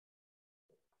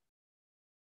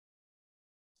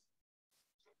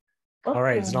All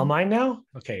right, is it all Welcome. mine now?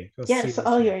 Okay, let's see Yes, this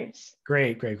all here. yours.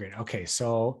 Great, great, great. Okay,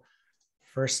 so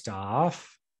first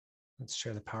off, let's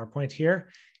share the PowerPoint here.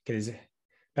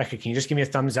 Becca, can you just give me a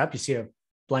thumbs up? You see a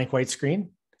blank white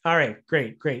screen? All right,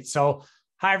 great, great. So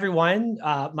hi, everyone.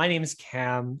 My name is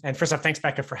Cam. And first off, thanks,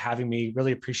 Becca, for having me.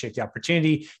 Really appreciate the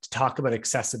opportunity to talk about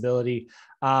accessibility.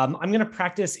 I'm going to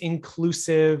practice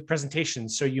inclusive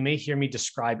presentations. So you may hear me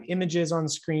describe images on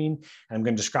screen. And I'm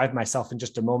going to describe myself in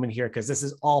just a moment here, because this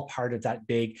is all part of that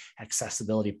big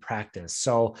accessibility practice.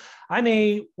 So I'm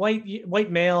a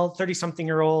white male,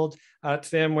 30-something-year-old.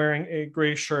 Today I'm wearing a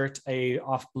gray shirt, a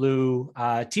off blue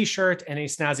t-shirt, and a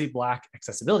snazzy black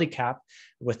accessibility cap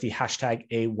with the hashtag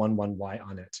A11Y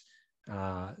on it.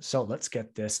 So let's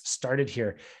get this started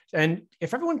here. And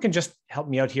if everyone can just help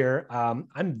me out here,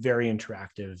 I'm very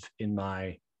interactive in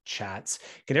my chats.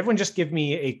 Can everyone just give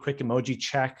me a quick emoji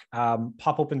check,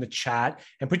 pop open the chat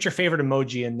and put your favorite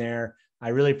emoji in there. I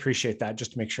really appreciate that,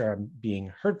 just to make sure I'm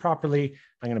being heard properly.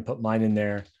 I'm going to put mine in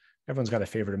there. Everyone's got a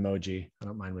favorite emoji. I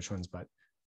don't mind which ones, but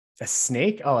a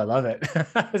snake. Oh, I love it.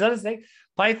 Is that a snake?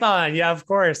 Python. Yeah, of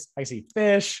course. I see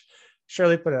fish.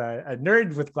 Shirley put a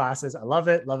nerd with glasses. I love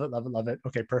it. Love it. Love it. Love it.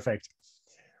 Okay, perfect.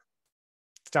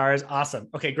 Stars. Awesome.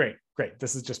 Okay, great. Great.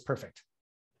 This is just perfect.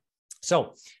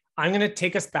 So I'm going to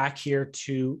take us back here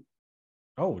to,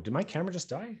 oh, did my camera just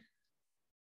die? Do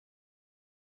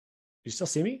you still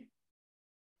see me?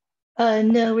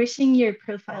 No, we're seeing your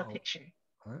profile picture.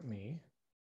 Let me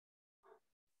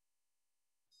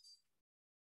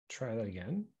try that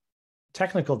again.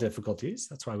 Technical difficulties.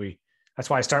 That's why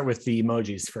I start with the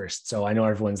emojis first. So I know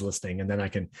everyone's listening, and then I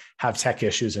can have tech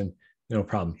issues and no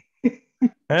problem.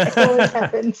 It always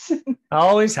happens.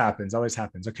 Always happens. Always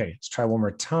happens. Okay, let's try one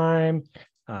more time.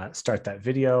 Start that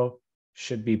video.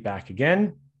 Should be back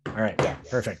again. All right, yes.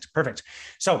 Perfect, perfect.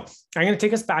 So I'm going to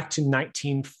take us back to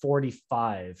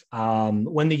 1945,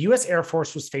 when the US Air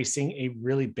Force was facing a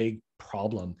really big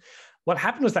problem. What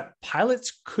happened was that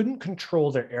pilots couldn't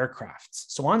control their aircrafts.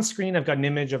 So on screen, I've got an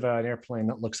image of an airplane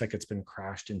that looks like it's been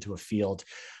crashed into a field.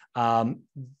 And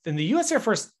the US Air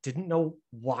Force didn't know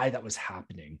why that was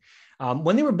happening.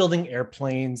 When they were building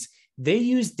airplanes, they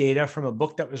used data from a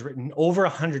book that was written over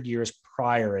 100 years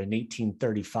prior in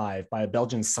 1835 by a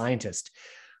Belgian scientist,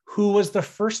 who was the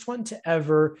first one to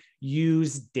ever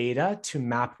use data to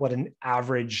map what an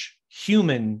average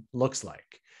human looks like.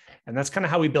 And that's kind of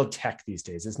how we build tech these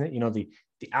days, isn't it? You know, the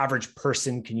average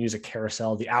person can use a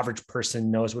carousel. The average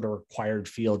person knows what a required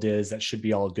field is. That should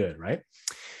be all good, right?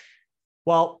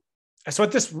 Well, so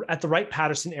at the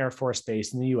Wright-Patterson Air Force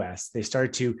Base in the US, they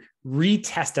started to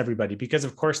retest everybody because,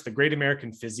 of course, the great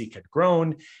American physique had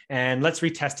grown. And let's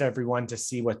retest everyone to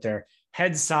see what their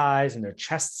head size and their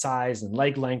chest size and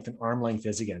leg length and arm length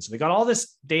is again. So they got all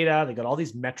this data. They got all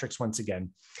these metrics once again.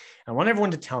 I want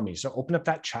everyone to tell me, so open up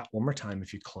that chat one more time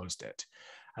if you closed it.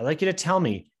 I'd like you to tell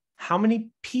me how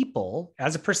many people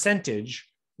as a percentage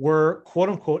were quote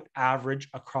unquote average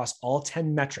across all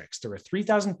 10 metrics. There were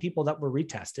 3,000 people that were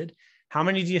retested. How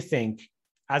many do you think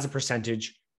as a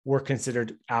percentage were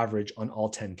considered average on all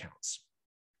 10 counts?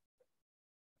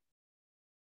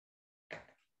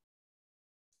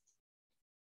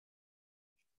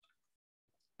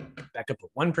 Back up at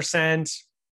 1%.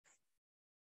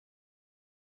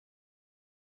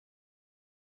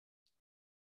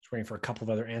 Waiting for a couple of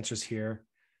other answers here.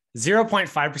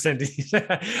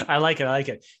 0.5%. I like it. I like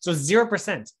it. So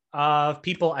 0% of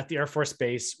people at the Air Force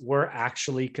Base were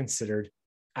actually considered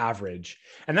average.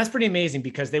 And that's pretty amazing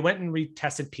because they went and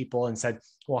retested people and said,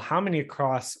 well, how many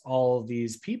across all of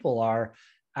these people are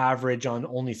average on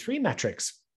only 3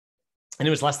 metrics? And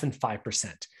it was less than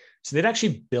 5%. So they'd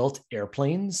actually built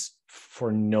airplanes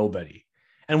for nobody.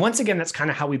 And once again, that's kind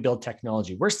of how we build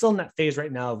technology. We're still in that phase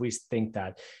right now. We think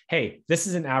that, hey, this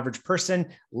is an average person.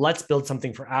 Let's build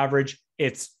something for average.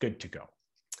 It's good to go.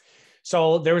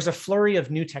 So there was a flurry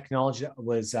of new technology that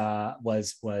was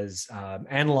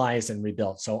analyzed and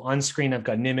rebuilt. So on screen, I've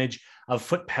got an image of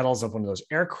foot pedals of one of those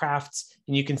aircrafts,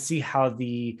 and you can see how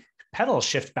the pedals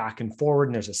shift back and forward,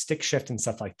 and there's a stick shift and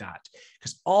stuff like that,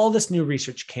 because all this new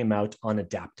research came out on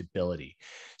adaptability.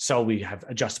 So we have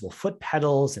adjustable foot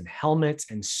pedals and helmets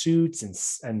and suits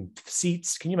and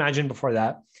seats. Can you imagine before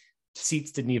that?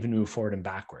 Seats didn't even move forward and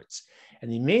backwards. And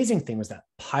the amazing thing was that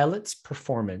pilots'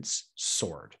 performance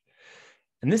soared.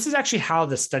 And this is actually how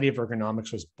the study of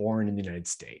ergonomics was born in the United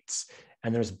States.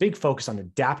 And there's a big focus on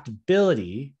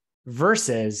adaptability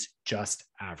versus just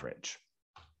average.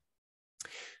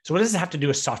 So what does it have to do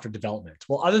with software development?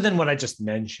 Well, other than what I just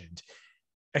mentioned,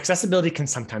 accessibility can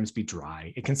sometimes be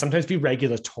dry. It can sometimes be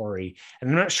regulatory. And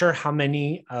I'm not sure how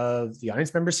many of the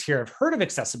audience members here have heard of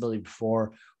accessibility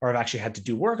before or have actually had to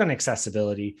do work on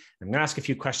accessibility. I'm going to ask a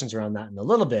few questions around that in a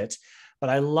little bit. But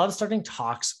I love starting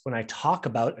talks when I talk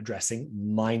about addressing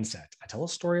mindset. I tell a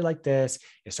story like this,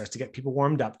 it starts to get people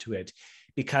warmed up to it.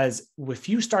 Because if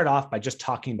you start off by just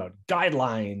talking about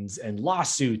guidelines and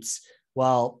lawsuits,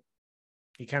 well,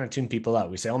 you kind of tune people out.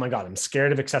 We say, oh my God, I'm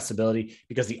scared of accessibility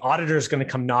because the auditor is going to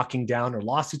come knocking down or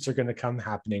lawsuits are going to come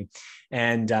happening.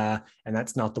 And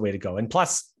that's not the way to go. And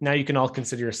plus, now you can all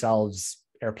consider yourselves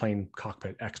airplane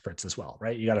cockpit experts as well,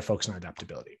 right? You got to focus on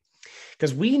adaptability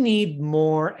because we need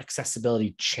more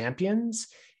accessibility champions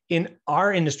in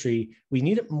our industry. We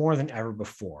need it more than ever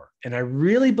before. And I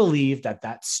really believe that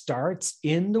that starts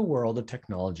in the world of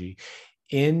technology,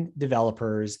 in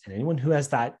developers and anyone who has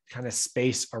that kind of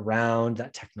space around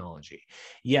that technology.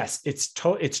 Yes, it's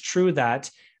true that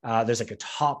there's like a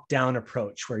top-down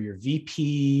approach where your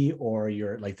VP or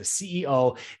your like the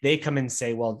CEO, they come and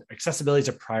say, well, accessibility is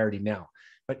a priority now.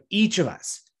 But each of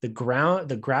us, the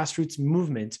grassroots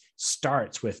movement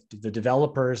starts with the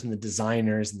developers and the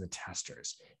designers and the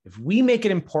testers. If we make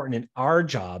it important in our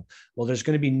job, well, there's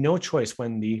going to be no choice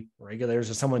when the regulators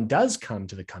or someone does come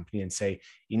to the company and say,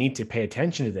 you need to pay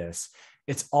attention to this.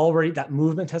 That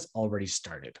movement has already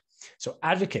started. So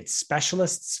advocates,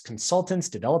 specialists, consultants,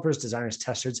 developers, designers,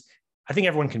 testers, I think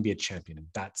everyone can be a champion.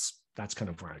 That's kind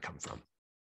of where I come from.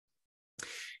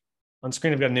 On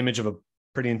screen, I've got an image of a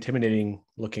pretty intimidating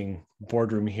looking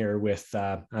boardroom here with,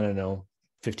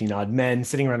 15 odd men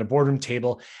sitting around a boardroom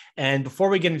table. And before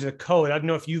we get into the code, I don't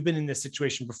know if you've been in this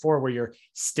situation before where you're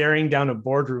staring down a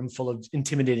boardroom full of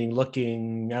intimidating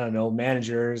looking,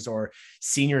 managers or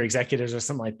senior executives or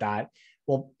something like that.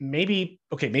 Well, maybe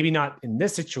not in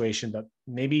this situation, but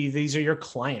maybe these are your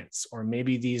clients, or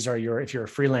maybe these are if you're a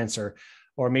freelancer,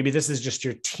 or maybe this is just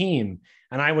your team.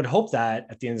 And I would hope that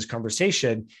at the end of this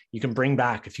conversation, you can bring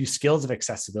back a few skills of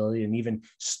accessibility and even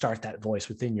start that voice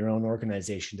within your own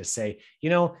organization to say,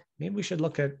 maybe we should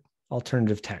look at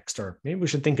alternative text, or maybe we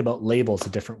should think about labels a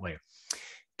different way.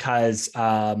 Because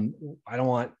I don't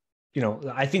want,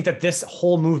 I think that this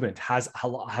whole movement has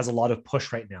a lot of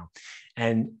push right now.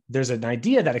 And there's an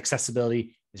idea that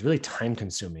accessibility is really time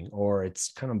consuming, or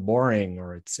it's kind of boring,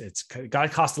 or it's got to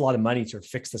cost a lot of money to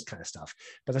fix this kind of stuff.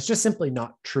 But that's just simply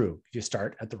not true if you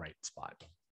start at the right spot.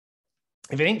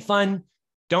 If it ain't fun,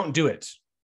 don't do it.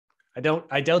 I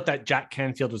doubt that Jack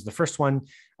Canfield was the first one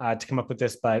to come up with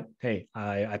this, but hey,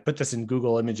 I put this in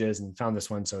Google Images and found this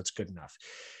one, so it's good enough.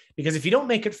 Because if you don't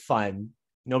make it fun,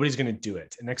 nobody's going to do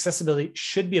it. And accessibility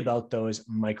should be about those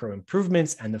micro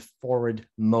improvements and the forward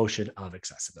motion of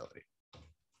accessibility.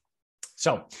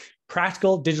 So,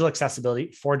 practical digital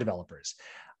accessibility for developers.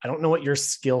 I don't know what your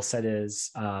skill set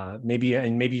is. Maybe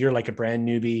you're like a brand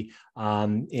newbie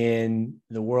in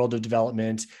the world of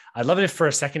development. I'd love it if for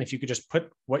a second, if you could just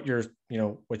put what you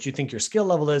think your skill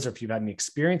level is, or if you've had any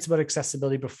experience about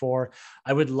accessibility before.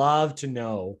 I would love to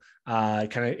know.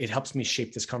 It helps me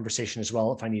shape this conversation as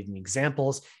well. If I need any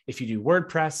examples, if you do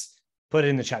WordPress, put it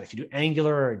in the chat. If you do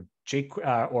Angular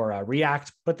or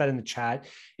React, put that in the chat.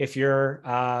 If you're,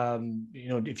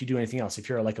 if you do anything else, if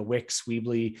you're like a Wix,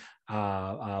 Weebly,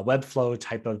 Webflow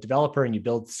type of developer and you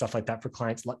build stuff like that for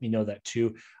clients, let me know that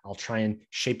too. I'll try and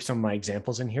shape some of my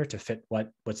examples in here to fit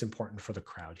what's important for the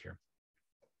crowd here.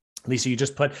 Lisa, you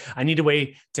just put, I need a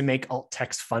way to make alt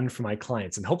text fun for my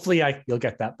clients. And hopefully you'll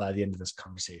get that by the end of this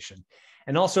conversation.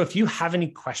 And also, if you have any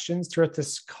questions throughout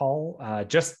this call,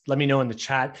 just let me know in the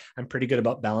chat. I'm pretty good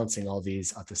about balancing all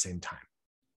these at the same time.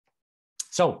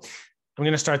 So I'm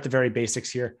going to start the very basics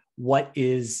here. What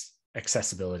is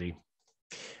accessibility?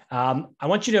 I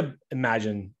want you to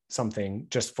imagine something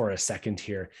just for a second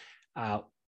here.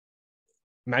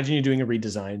 Imagine you're doing a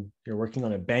redesign. You're working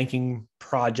on a banking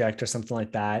project or something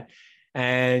like that.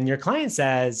 And your client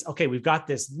says, okay, we've got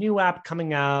this new app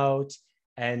coming out.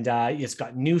 And it's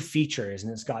got new features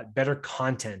and it's got better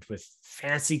content with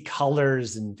fancy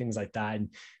colors and things like that, and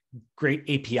great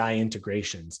API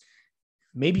integrations.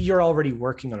 Maybe you're already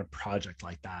working on a project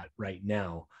like that right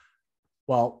now.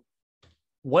 Well,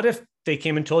 what if they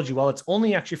came and told you, well, it's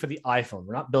only actually for the iPhone.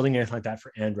 We're not building anything like that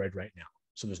for Android right now.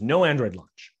 So there's no Android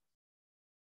launch.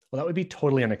 Well, that would be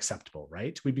totally unacceptable,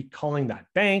 right? We'd be calling that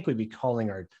bank, we'd be calling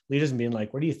our leaders and being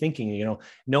like, what are you thinking?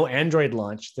 No Android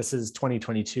launch. This is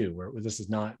 2022, where this is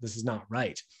not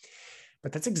right.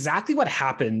 But that's exactly what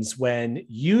happens when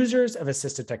users of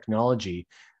assistive technology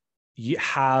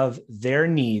have their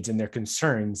needs and their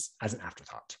concerns as an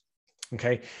afterthought.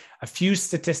 Okay, a few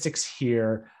statistics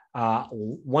here.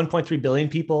 1.3 billion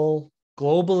people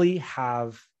globally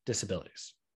have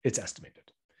disabilities, it's estimated.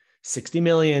 60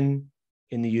 million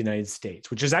in the United States,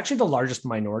 which is actually the largest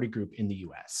minority group in the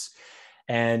US.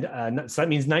 And so that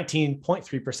means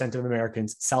 19.3% of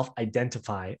Americans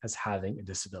self-identify as having a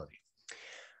disability.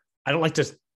 I don't like to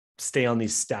stay on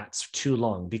these stats too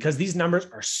long because these numbers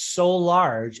are so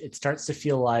large, it starts to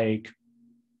feel like,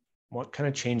 what kind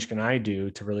of change can I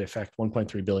do to really affect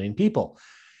 1.3 billion people?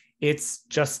 It's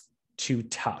just too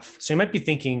tough. So you might be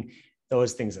thinking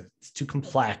those things, it's too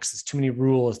complex, it's too many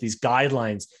rules, these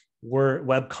guidelines,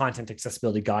 web content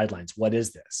accessibility guidelines. What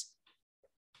is this?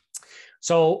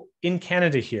 So in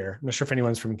Canada here, I'm not sure if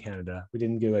anyone's from Canada. We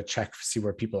didn't do a check to see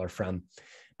where people are from,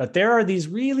 but there are these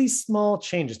really small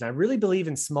changes. And I really believe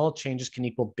in small changes can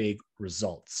equal big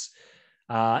results.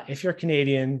 If you're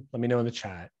Canadian, let me know in the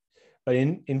chat. But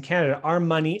in Canada, our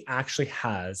money actually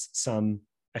has some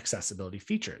accessibility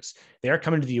features. They are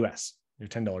coming to the US, they're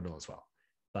 $10 bill as well.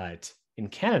 But in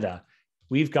Canada,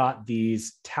 we've got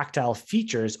these tactile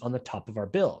features on the top of our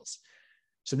bills.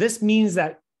 So this means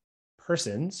that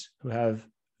persons who have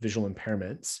visual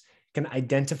impairments can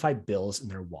identify bills in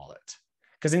their wallet.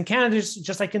 Because in Canada,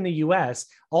 just like in the US,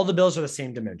 all the bills are the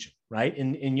same dimension, right?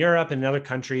 In Europe and in other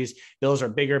countries, bills are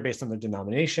bigger based on their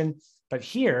denomination. But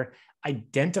here,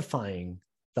 identifying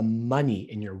the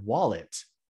money in your wallet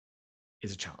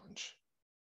is a challenge.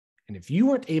 And if you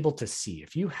weren't able to see,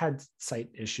 if you had sight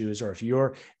issues, or if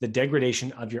the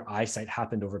degradation of your eyesight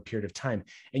happened over a period of time,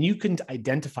 and you couldn't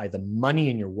identify the money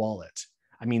in your wallet,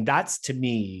 I mean, that's to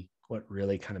me what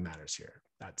really kind of matters here.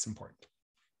 That's important.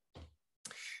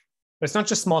 But it's not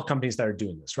just small companies that are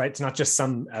doing this, right? It's not just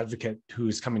some advocate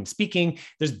who's coming speaking.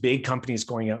 There's big companies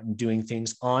going out and doing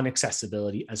things on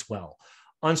accessibility as well.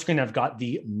 On screen, I've got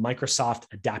the Microsoft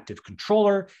Adaptive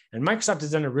Controller, and Microsoft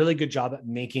has done a really good job at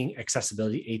making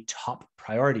accessibility a top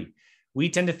priority. We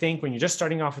tend to think when you're just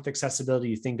starting off with accessibility,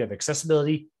 you think of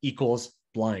accessibility equals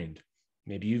blind.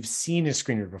 Maybe you've seen a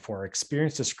screen reader before, or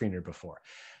experienced a screen reader before.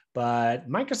 But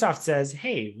Microsoft says,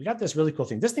 hey, we got this really cool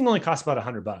thing. This thing only costs about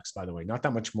 $100, by the way, not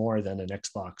that much more than an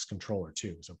Xbox controller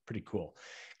too. So pretty cool.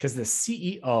 Because the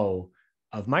CEO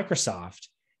of Microsoft,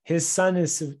 his son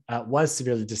was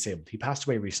severely disabled. He passed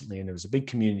away recently, and there was a big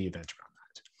community event around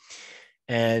that.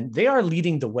 And they are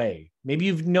leading the way. Maybe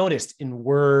you've noticed in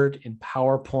Word, in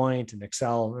PowerPoint, in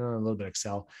Excel, a little bit of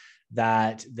Excel,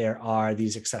 that there are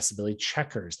these accessibility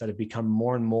checkers that have become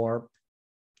more and more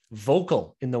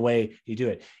vocal in the way you do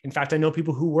it. In fact, I know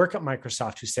people who work at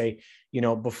Microsoft who say,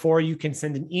 before you can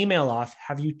send an email off,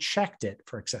 have you checked it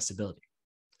for accessibility?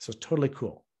 So totally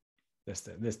cool.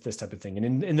 This type of thing.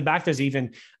 And in the back, there's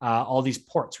even all these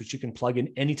ports, which you can plug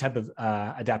in any type of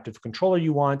adaptive controller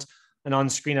you want. And on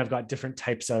the screen, I've got different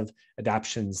types of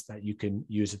adaptions that you can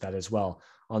use with that as well.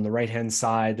 On the right-hand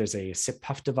side, there's a SIP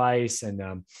puff device,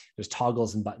 and there's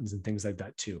toggles and buttons and things like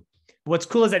that too. What's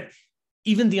cool is that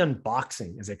even the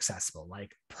unboxing is accessible,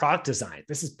 like product design.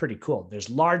 This is pretty cool. There's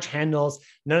large handles,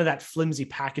 none of that flimsy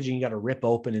packaging you got to rip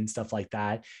open and stuff like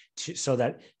that, so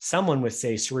that someone with,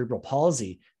 say, cerebral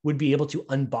palsy would be able to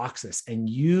unbox this and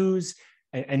use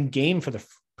and game for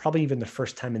probably even the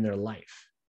first time in their life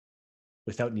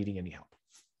without needing any help.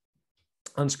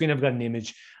 On screen, I've got an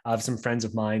image of some friends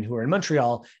of mine who are in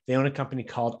Montreal. They own a company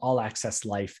called All Access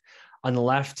Life. On the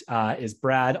left is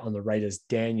Brad. On the right is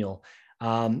Daniel.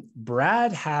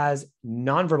 Brad has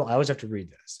nonverbal, I always have to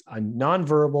read this, a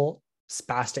nonverbal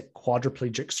spastic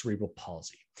quadriplegic cerebral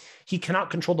palsy. He cannot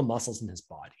control the muscles in his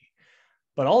body.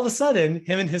 But all of a sudden,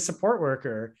 him and his support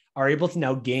worker are able to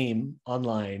now game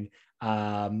online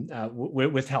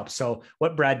with help. So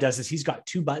what Brad does is he's got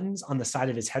two buttons on the side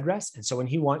of his headrest. And so when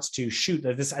he wants to shoot,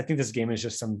 I think this game is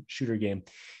just some shooter game,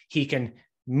 he can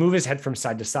move his head from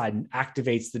side to side and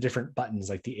activates the different buttons,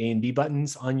 like the A and B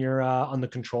buttons on your on the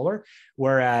controller,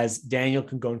 whereas Daniel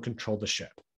can go and control the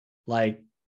ship. Like,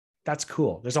 that's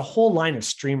cool. There's a whole line of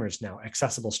streamers now,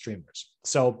 accessible streamers.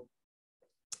 So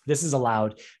this has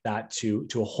allowed that to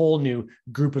a whole new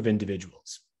group of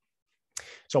individuals.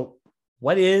 So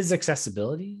what is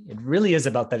accessibility? It really is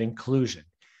about that inclusion.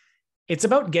 It's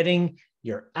about getting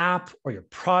your app or your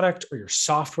product or your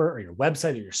software or your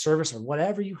website or your service or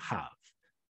whatever you have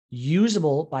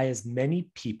usable by as many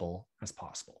people as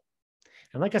possible.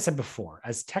 And like I said before,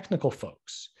 as technical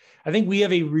folks, I think we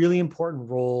have a really important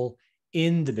role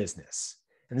in the business.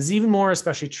 And this is even more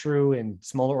especially true in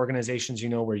smaller organizations,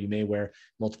 where you may wear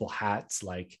multiple hats,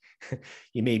 like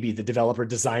you may be the developer,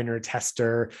 designer,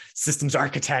 tester, systems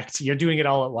architect. You're doing it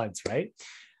all at once, right?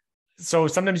 So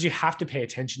sometimes you have to pay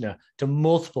attention to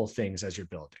multiple things as you're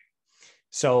building.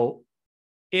 So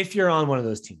if you're on one of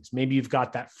those teams, maybe you've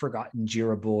got that forgotten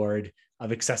Jira board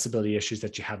of accessibility issues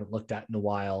that you haven't looked at in a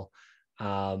while.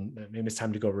 Maybe it's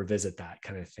time to go revisit that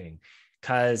kind of thing.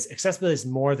 because accessibility is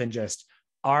more than just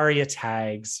ARIA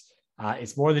tags.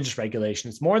 It's more than just regulation.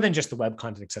 It's more than just the Web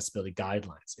Content Accessibility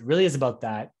Guidelines. It really is about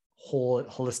that whole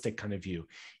holistic kind of view.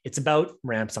 It's about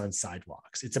ramps on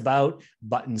sidewalks. It's about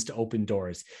buttons to open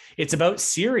doors. It's about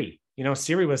Siri. You know,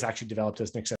 Siri was actually developed as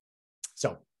an accessibility.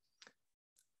 So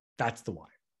that's the why.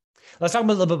 Let's talk a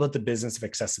little bit about the business of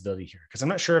accessibility here, because I'm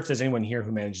not sure if there's anyone here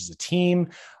who manages a team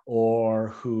or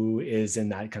who is in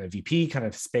that kind of VP kind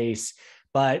of space,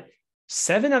 but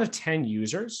 7 out of 10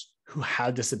 users who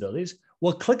have disabilities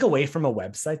will click away from a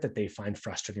website that they find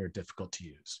frustrating or difficult to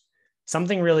use.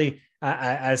 Something really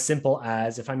as simple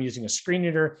as if I'm using a screen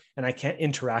reader and I can't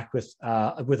interact with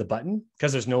a button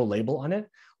because there's no label on it.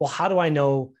 Well, how do I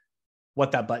know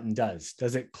what that button does?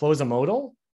 Does it close a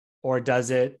modal or does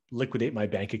it liquidate my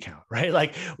bank account, right?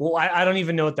 Like, well, I don't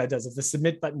even know what that does. If the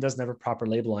submit button doesn't have a proper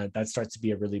label on it, that starts to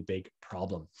be a really big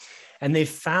problem. And they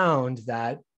found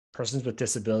that persons with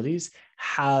disabilities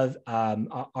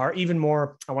are even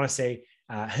more, I want to say,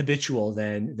 habitual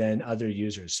than other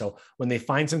users. So when they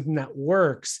find something that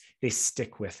works, they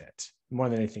stick with it more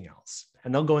than anything else.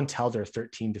 And they'll go and tell their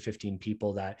 13 to 15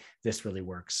 people that this really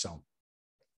works. So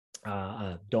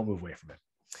don't move away from it.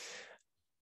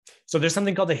 So there's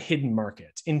something called the hidden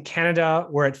market. In Canada,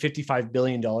 we're at $55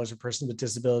 billion a person with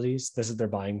disabilities. This is their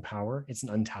buying power. It's an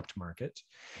untapped market.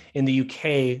 In the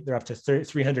UK, they're up to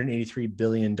 $383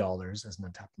 billion as an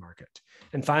untapped market.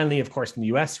 And finally, of course, in the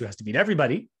US, who has to beat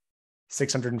everybody,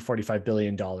 $645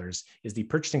 billion is the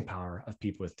purchasing power of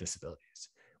people with disabilities,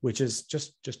 which is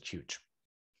just huge.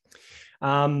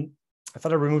 I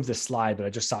thought I removed this slide, but I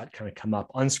just saw it kind of come up.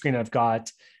 On screen, I've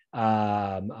got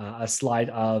a slide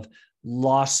of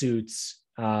lawsuits,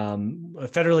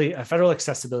 federal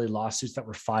accessibility lawsuits that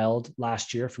were filed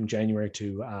last year from January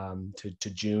to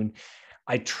June.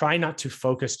 I try not to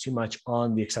focus too much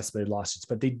on the accessibility lawsuits,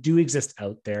 but they do exist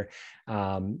out there,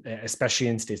 especially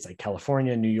in states like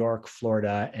California, New York,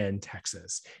 Florida, and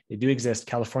Texas. They do exist.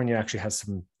 California actually has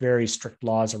some very strict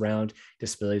laws around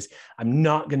disabilities. I'm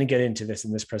not going to get into this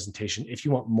in this presentation. If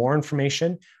you want more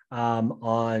information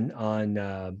on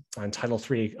Title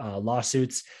III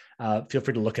lawsuits, feel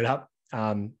free to look it up.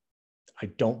 I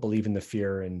don't believe in the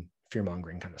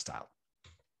fear-mongering kind of style.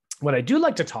 What I do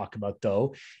like to talk about,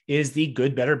 though, is the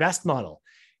good, better, best model,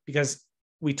 because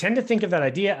we tend to think of that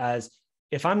idea as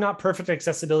if I'm not perfect at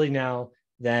accessibility now,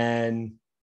 then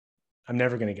I'm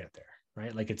never going to get there,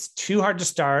 right? Like it's too hard to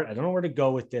start. I don't know where to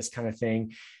go with this kind of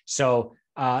thing. So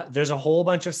there's a whole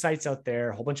bunch of sites out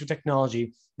there, a whole bunch of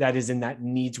technology that is in that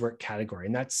needs work category.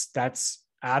 And that's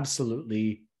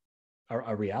absolutely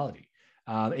a reality.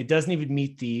 It doesn't even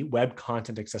meet the Web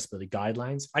Content Accessibility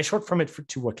Guidelines. I short form it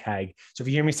to WCAG. So if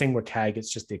you hear me saying WCAG,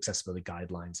 it's just the accessibility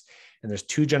guidelines. And there's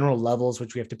 2 general levels,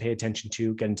 which we have to pay attention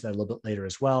to, get into that a little bit later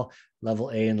as well, level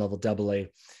A and level AA.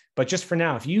 But just for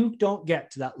now, if you don't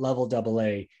get to that level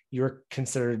AA, you're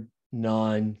considered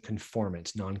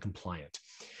non-conformant, non-compliant.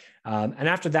 And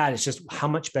after that, it's just how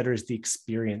much better is the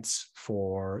experience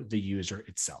for the user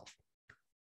itself.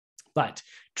 But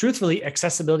truthfully,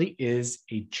 accessibility is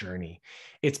a journey.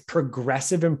 It's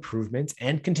progressive improvements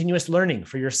and continuous learning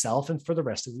for yourself and for the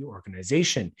rest of the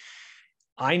organization.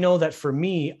 I know that for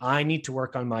me, I need to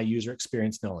work on my user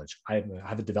experience knowledge. I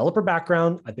have a developer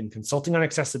background. I've been consulting on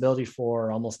accessibility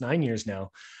for almost 9 years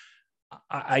now.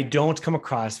 I don't come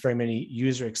across very many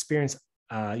user experience.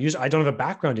 I don't have a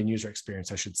background in user experience,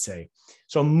 I should say.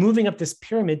 So moving up this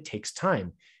pyramid takes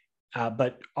time.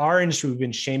 But our industry, we've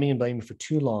been shaming and blaming for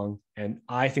too long. And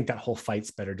I think that whole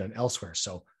fight's better done elsewhere.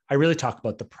 So I really talk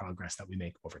about the progress that we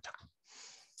make over time.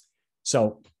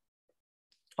 So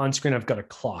on screen, I've got a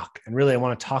clock. And really, I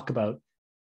want to talk about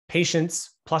patience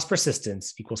plus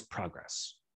persistence equals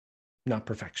progress, not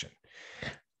perfection.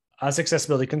 As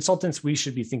accessibility consultants, we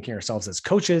should be thinking ourselves as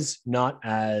coaches, not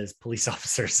as police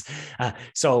officers.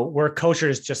 So we're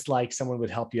coaches just like someone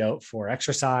would help you out for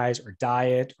exercise or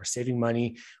diet or saving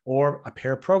money, or a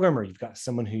pair programmer. You've got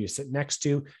someone who you sit next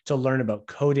to learn about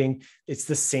coding. It's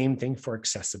the same thing for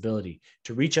accessibility.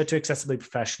 To reach out to accessibility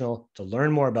professional, to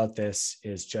learn more about this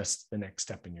is just the next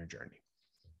step in your journey.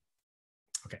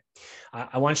 Okay,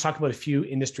 I want to talk about a few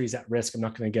industries at risk. I'm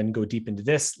not going to, again, go deep into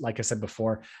this, like I said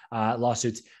before,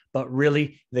 lawsuits, but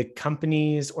really the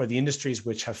companies or the industries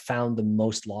which have found the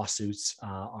most lawsuits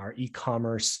are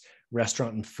e-commerce,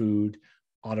 restaurant and food,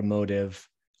 automotive,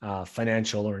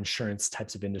 financial or insurance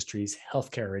types of industries,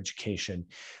 healthcare or education.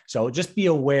 So just be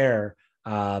aware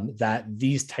that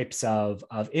these types of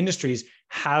industries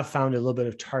have found a little bit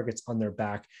of targets on their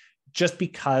back just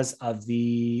because of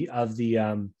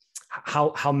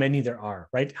how many there are,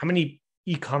 right? How many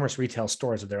e-commerce retail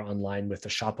stores are there online with the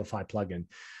Shopify plugin?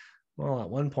 Well, at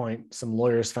one point, some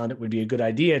lawyers found it would be a good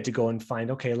idea to go and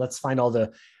find, okay, let's find all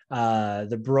the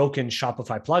broken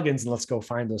Shopify plugins and let's go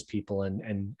find those people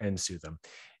and sue them.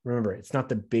 Remember, it's not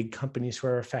the big companies who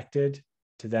are affected.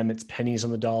 To them, it's pennies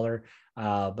on the dollar,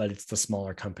 but it's the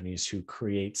smaller companies who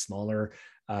create smaller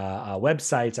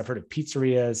websites. I've heard of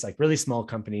pizzerias, like really small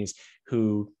companies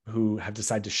who have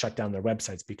decided to shut down their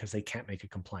websites because they can't make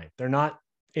it compliant. They're not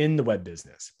in the web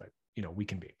business, but we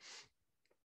can be.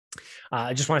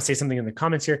 I just want to say something in the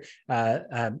comments here.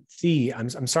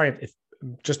 I'm sorry if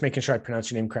just making sure I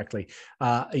pronounce your name correctly.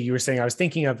 You were saying, I was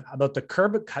thinking about the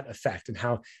curb cut effect and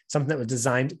how something that was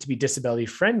designed to be disability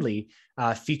friendly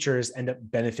features end up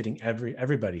benefiting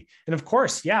everybody. And of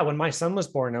course, yeah, when my son was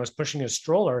born, I was pushing a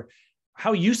stroller.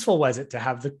 How useful was it to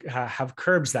have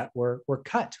curbs that were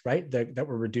cut, right? That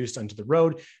were reduced onto the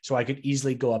road, so I could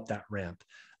easily go up that ramp.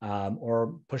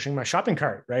 Or pushing my shopping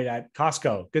cart right at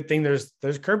Costco. Good thing there's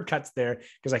curb cuts there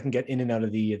because I can get in and out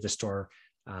of the store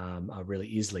really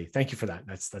easily. Thank you for that.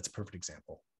 That's a perfect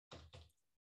example.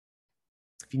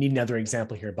 If you need another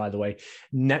example here, by the way,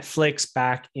 Netflix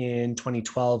back in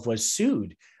 2012 was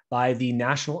sued by the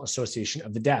National Association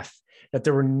of the Deaf that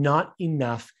there were not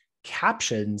enough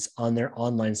captions on their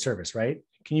online service, right?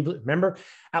 Can you remember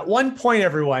at one point,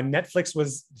 everyone, Netflix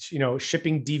was,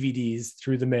 shipping DVDs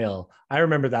through the mail. I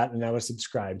remember that and I was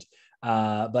subscribed.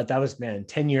 But that was,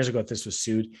 10 years ago that this was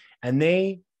sued, and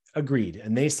they agreed.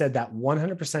 And they said that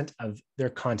 100% of their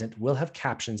content will have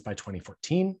captions by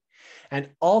 2014. And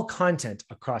all content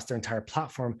across their entire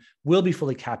platform will be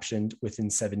fully captioned within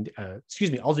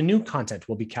all the new content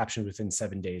will be captioned within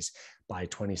 7 days by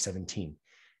 2017.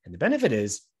 And the benefit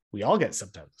is we all get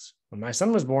subtitles. When my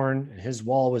son was born and his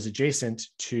wall was adjacent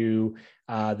to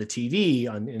the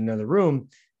TV in another room,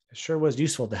 it sure was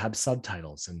useful to have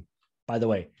subtitles. And by the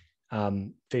way,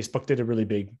 Facebook did a really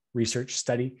big research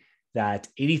study that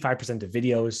 85% of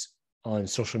videos on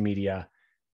social media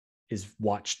is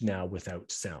watched now without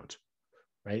sound,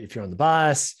 right? If you're on the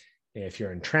bus, if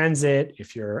you're in transit,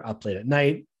 if you're up late at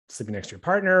night, sleeping next to your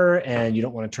partner and you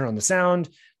don't want to turn on the sound,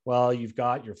 well, you've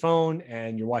got your phone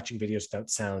and you're watching videos without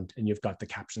sound and you've got the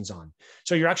captions on.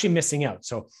 So you're actually missing out.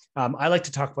 So I like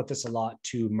to talk about this a lot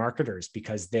to marketers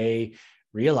because they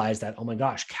realize that, oh my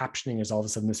gosh, captioning is all of a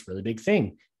sudden this really big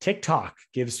thing. TikTok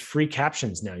gives free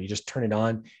captions now. You just turn it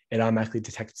on, it automatically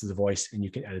detects the voice and you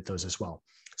can edit those as well.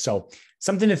 So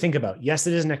something to think about. Yes,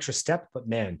 it is an extra step, but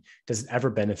man, does it ever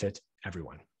benefit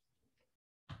everyone?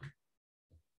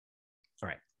 All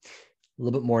right, a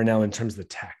little bit more now in terms of the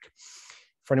tech.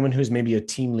 For anyone who's maybe a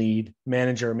team lead,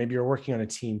 manager, maybe you're working on a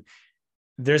team,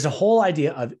 there's a whole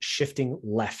idea of shifting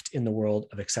left in the world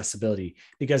of accessibility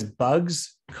because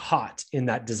bugs caught in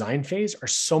that design phase are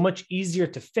so much easier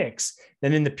to fix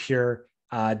than in the pure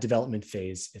development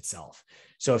phase itself.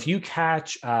 So if you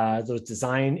catch those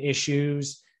design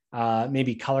issues,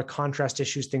 maybe color contrast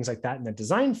issues, things like that in the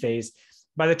design phase,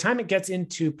 by the time it gets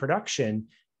into production,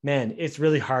 man, it's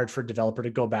really hard for a developer to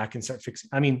go back and start fixing.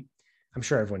 I mean, I'm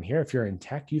sure everyone here, if you're in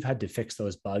tech, you've had to fix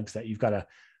those bugs that you've got to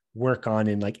work on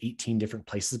in like 18 different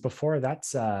places before.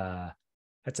 That's a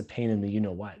pain in the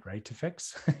what, right, to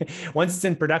fix. Once it's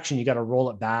in production, you got to roll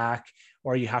it back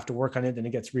or you have to work on it, then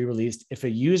it gets re-released. If a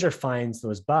user finds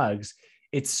those bugs,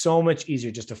 it's so much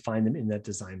easier just to find them in that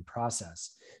design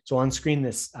process. So on screen,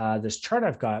 this chart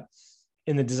I've got,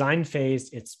 in the design phase,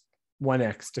 it's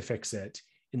 1x to fix it.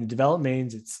 In the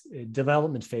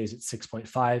development phase, it's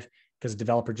 6.5 because the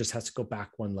developer just has to go back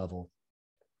one level.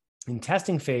 In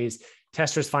testing phase,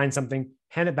 testers find something,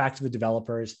 hand it back to the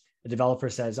developers. The developer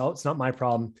says, oh, it's not my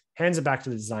problem, hands it back to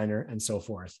the designer, and so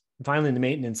forth. And finally, in the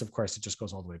maintenance, of course, it just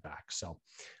goes all the way back. So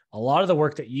a lot of the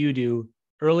work that you do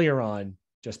earlier on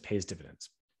just pays dividends.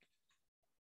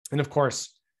 And of course,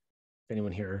 if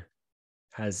anyone here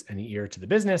has any ear to the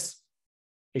business,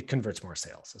 it converts more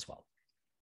sales as well.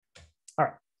 All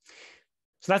right.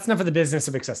 So that's enough of the business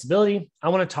of accessibility. I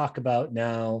want to talk about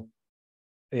now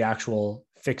the actual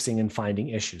fixing and finding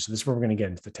issues. So this is where we're going to get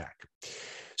into the tech.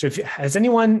 So has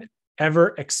anyone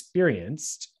ever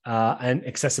experienced an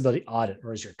accessibility audit,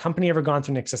 or has your company ever gone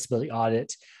through an accessibility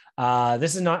audit? I'm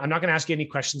not going to ask you any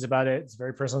questions about it. It's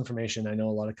very personal information. I know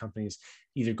a lot of companies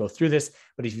either go through this,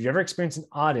 but if you've ever experienced an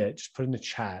audit, just put it in the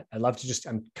chat. I'd love to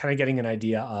I'm kind of getting an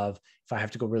idea of if I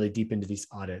have to go really deep into these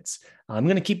audits. I'm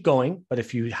going to keep going, but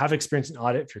if you have experienced an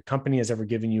audit, if your company has ever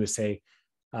given you a say,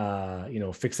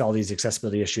 fix all these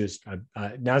accessibility issues,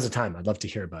 now's the time. I'd love to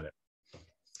hear about it.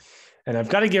 And I've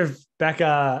got to give Becca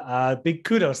a big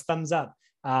kudos, thumbs up.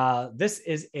 This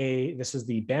is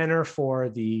the banner for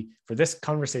this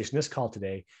conversation, this call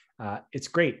today. It's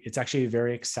great. It's actually a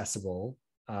very accessible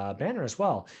banner as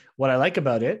well. What I like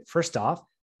about it, first off,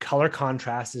 color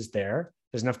contrast is there.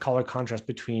 There's enough color contrast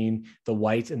between the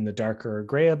white and the darker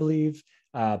gray, I believe,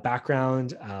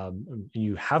 background.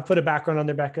 You have put a background on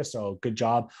there, Becca, so good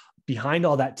job. Behind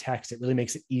all that text, it really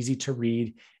makes it easy to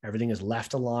read. Everything is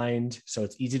left aligned, so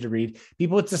it's easy to read.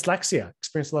 People with dyslexia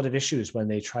experience a lot of issues when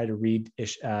they try to read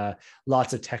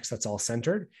lots of text that's all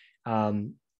centered.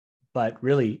 But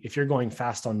really, if you're going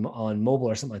fast on mobile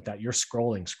or something like that, you're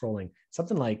scrolling.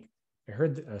 Something like, I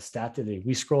heard a stat today,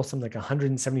 we scroll something like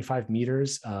 175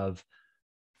 meters of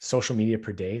social media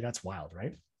per day. That's wild,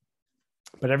 right?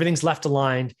 But everything's left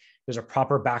aligned. There's a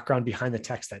proper background behind the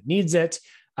text that needs it.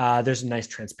 There's a nice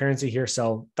transparency here.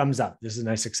 So thumbs up. This is a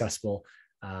nice, accessible.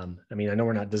 I mean, I know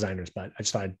we're not designers, but I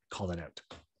just thought I'd call that out.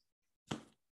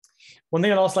 One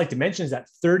thing I'd also like to mention is that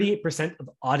 38% of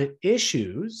audit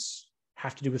issues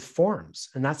have to do with forms.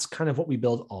 And that's kind of what we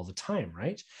build all the time,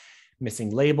 right?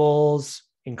 Missing labels,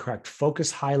 incorrect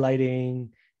focus highlighting,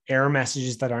 error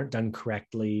messages that aren't done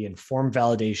correctly, and form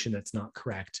validation that's not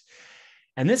correct.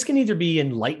 And this can either be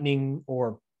enlightening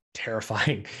or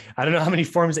terrifying. I don't know how many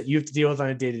forms that you have to deal with on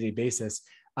a day-to-day basis,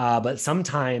 but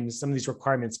sometimes some of these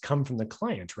requirements come from the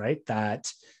client, right?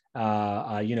 That,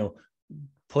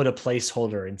 put a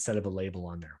placeholder instead of a label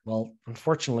on there. Well,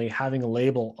 unfortunately, having a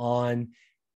label on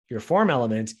your form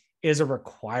element is a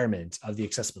requirement of the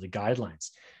accessibility guidelines.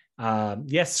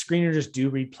 Yes, screen readers do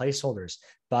read placeholders,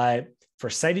 but for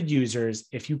sighted users,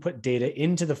 if you put data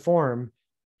into the form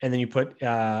and then you put,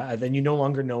 then you no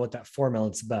longer know what that form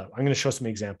element's about. I'm going to show some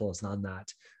examples on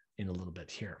that in a little bit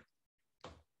here.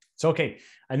 So, okay,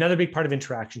 another big part of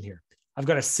interaction here. I've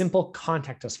got a simple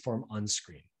contact us form on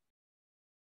screen.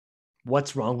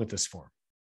 What's wrong with this form?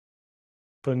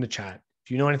 Put in the chat. If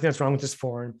you know anything that's wrong with this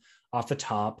form off the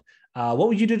top, what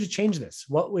would you do to change this?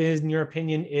 What in your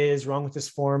opinion is wrong with this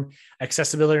form?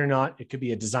 Accessibility or not, it could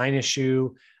be a design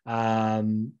issue. What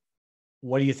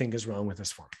do you think is wrong with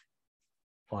this form?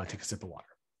 While I take a sip of water.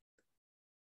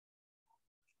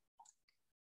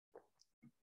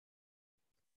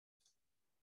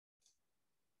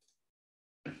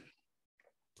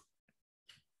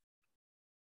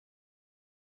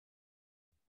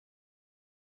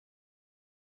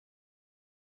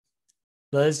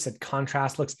 Liz said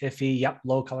contrast looks iffy. Yep,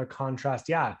 low color contrast.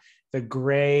 Yeah, the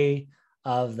gray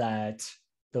of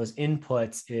those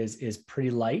inputs is pretty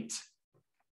light.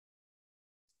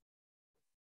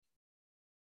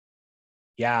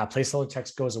 Yeah, placeholder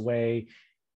text goes away.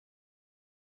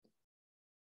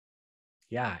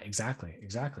 Yeah, exactly.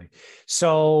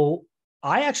 So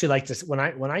I actually like this when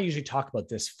I usually talk about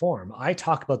this form, I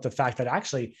talk about the fact that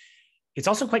actually it's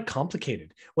also quite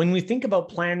complicated. When we think about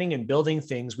planning and building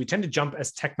things, we tend to jump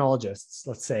as technologists,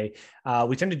 let's say,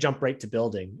 we tend to jump right to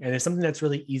building. And it's something that's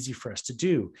really easy for us to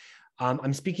do.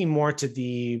 I'm speaking more to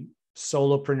the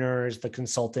solopreneurs, the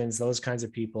consultants, those kinds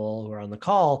of people who are on the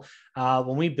call.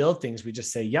 When we build things, we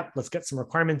just say, yep, let's get some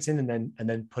requirements in and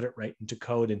then put it right into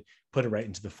code and put it right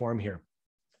into the form here.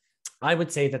 I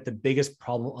would say that the biggest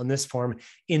problem on this form,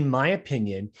 in my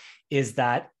opinion, is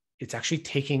that it's actually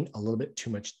taking a little bit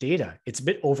too much data. It's a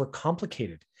bit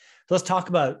overcomplicated. So let's talk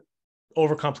about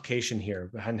overcomplication here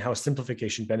and how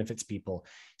simplification benefits people.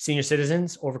 Senior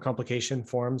citizens, overcomplication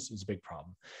forms is a big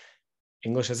problem.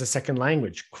 English as a second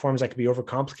language, forms that can be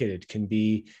overcomplicated, can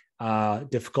be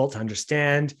difficult to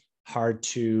understand, hard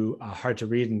to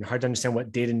read, and hard to understand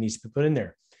what data needs to be put in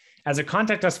there. As a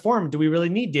contact us form, do we really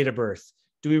need date of birth?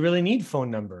 Do we really need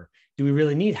phone number? Do we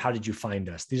really need how did you find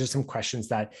us? These are some questions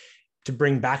that to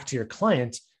bring back to your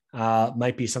client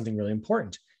might be something really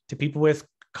important. To people with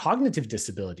cognitive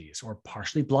disabilities or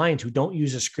partially blind who don't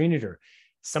use a screen reader,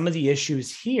 some of the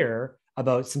issues here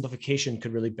about simplification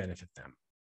could really benefit them.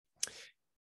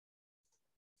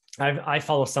 I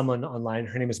follow someone online.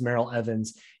 Her name is Meryl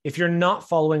Evans. If you're not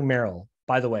following Meryl,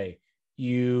 by the way,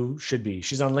 you should be.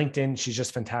 She's on LinkedIn. She's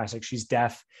just fantastic. She's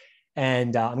deaf.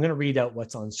 And I'm going to read out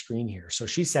what's on screen here. So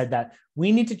she said that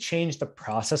we need to change the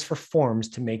process for forms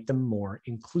to make them more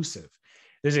inclusive.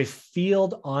 There's a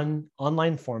field on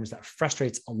online forms that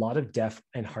frustrates a lot of deaf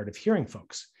and hard of hearing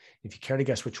folks. If you care to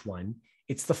guess which one,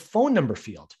 it's the phone number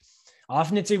field.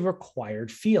 Often it's a required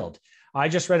field. I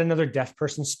just read another deaf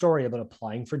person's story about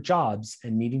applying for jobs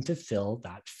and needing to fill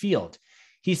that field.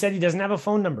 He said he doesn't have a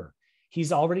phone number.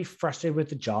 He's already frustrated with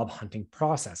the job hunting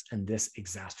process, and this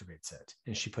exacerbates it.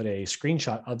 And she put a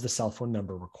screenshot of the cell phone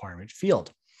number requirement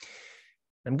field.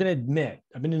 I'm going to admit,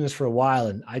 I've been doing this for a while,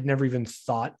 and I'd never even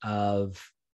thought of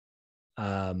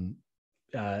the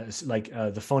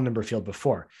phone number field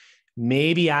before.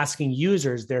 Maybe asking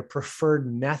users their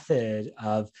preferred method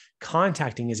of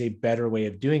contacting is a better way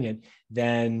of doing it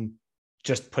than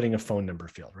just putting a phone number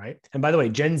field, right? And by the way,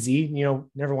 Gen Z,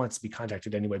 never wants to be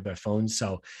contacted anyway by phone.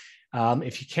 So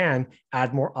if you can,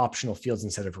 add more optional fields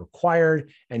instead of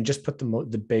required, and just put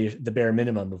the bare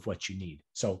minimum of what you need.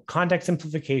 So contact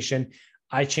simplification,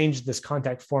 I changed this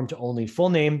contact form to only full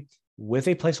name with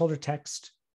a placeholder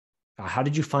text. How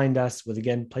did you find us? With,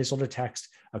 again, placeholder text,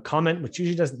 a comment, which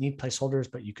usually doesn't need placeholders,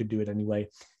 but you could do it anyway,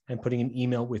 and putting an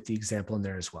email with the example in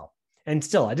there as well. And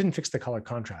still, I didn't fix the color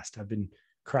contrast. I've been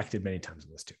corrected many times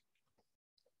on this too.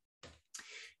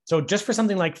 So just for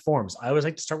something like forms, I always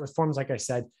like to start with forms. Like I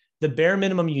said, the bare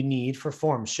minimum you need for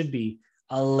forms should be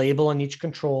a label on each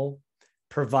control,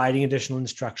 providing additional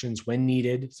instructions when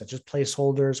needed, such as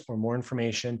placeholders or more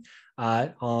information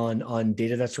on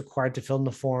data that's required to fill in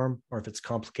the form, or if it's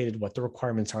complicated, what the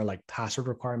requirements are, like password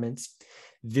requirements,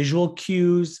 visual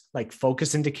cues, like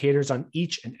focus indicators on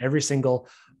each and every single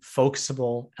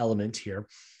focusable element here,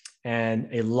 and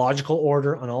a logical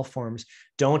order on all forms.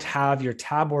 Don't have your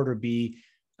tab order be,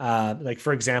 like,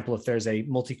 for example, if there's a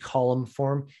multi-column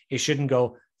form, it shouldn't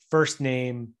go first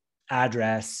name,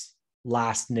 address,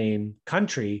 last name,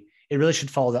 country. It really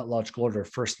should follow that logical order: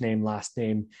 first name, last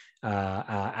name,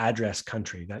 address,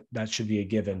 country. That should be a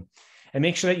given. And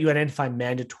make sure that you identify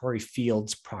mandatory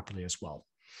fields properly as well.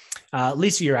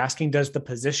 Lisa, you're asking, does the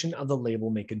position of the label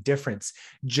make a difference?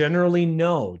 Generally,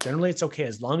 no. Generally, it's okay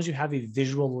as long as you have a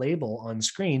visual label on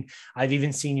screen. I've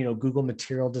even seen, Google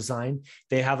Material Design.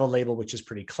 They have a label which is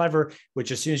pretty clever,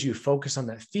 which as soon as you focus on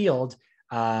that field,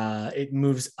 it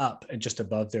moves up and just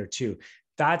above there too.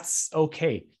 That's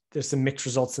okay. There's some mixed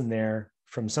results in there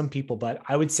from some people, but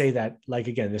I would say that, like,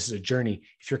 again, this is a journey.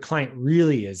 If your client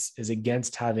really is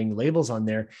against having labels on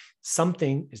there,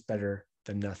 something is better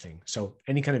than nothing. So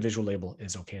any kind of visual label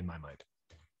is okay in my mind.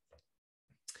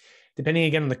 Depending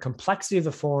again on the complexity of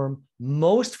the form,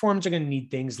 most forms are going to need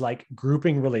things like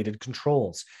grouping related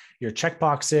controls. Your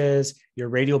checkboxes, your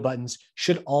radial buttons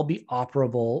should all be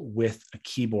operable with a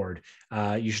keyboard.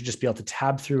 You should just be able to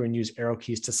tab through and use arrow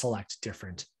keys to select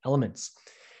different elements.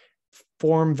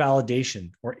 Form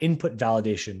validation or input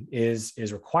validation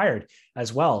is required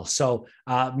as well. So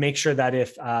make sure that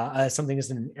if something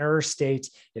is in an error state,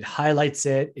 it highlights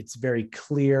it. It's very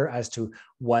clear as to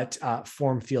what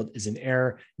form field is in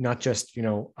error, not just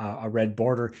a red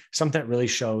border. Something that really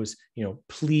shows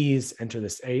please enter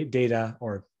this data,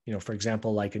 or for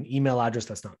example, like an email address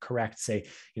that's not correct, say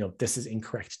this is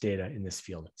incorrect data in this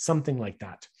field. Something like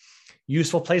that.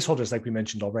 Useful placeholders, like we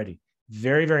mentioned already,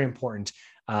 very, very important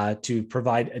to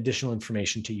provide additional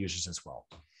information to users as well.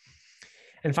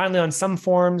 And finally, on some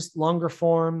forms, longer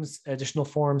forms, additional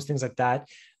forms, things like that,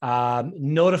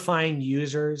 notifying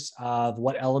users of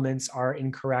what elements are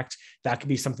incorrect. That could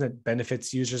be something that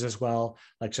benefits users as well.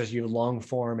 Like, just you long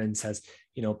form and says,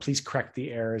 please correct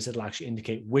the errors. It'll actually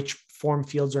indicate which form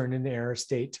fields are in an error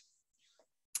state.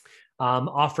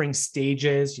 Offering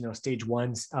stages, step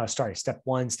 1,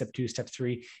 step 2, step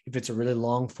 3, if it's a really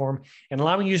long form, and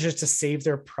allowing users to save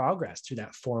their progress through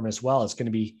that form as well is going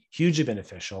to be hugely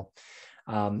beneficial.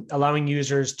 Allowing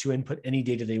users to input any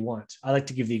data they want. I like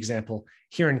to give the example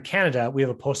here in Canada, we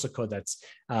have a postal code that's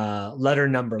letter,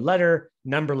 number, letter,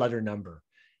 number, letter, number.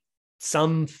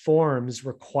 Some forms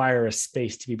require a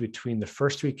space to be between the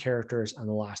first 3 characters and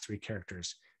the last 3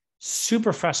 characters.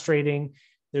 Super frustrating.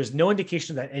 There's no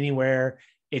indication of that anywhere.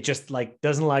 It just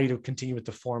doesn't allow you to continue with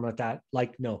the form like that.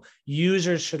 No,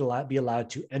 users should be allowed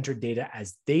to enter data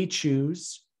as they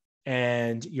choose,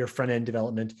 and your front-end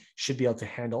development should be able to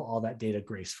handle all that data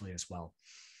gracefully as well.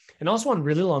 And also on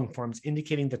really long forms,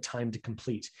 indicating the time to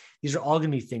complete. These are all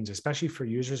going to be things, especially for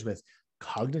users with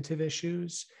cognitive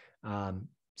issues,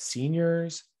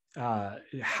 seniors,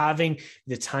 having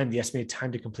the estimated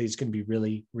time to complete is going to be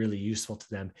really, really useful to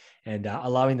them, and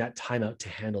allowing that timeout to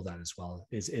handle that as well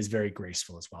is very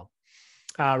graceful as well.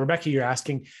 Rebecca, you're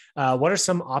asking, what are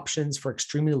some options for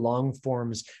extremely long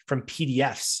forms from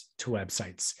PDFs to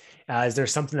websites? Is there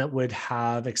something that would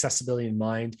have accessibility in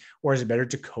mind, or is it better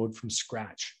to code from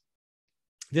scratch?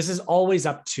 This is always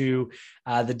up to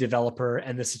the developer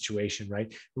and the situation,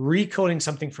 right? Recoding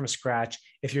something from scratch,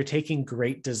 if you're taking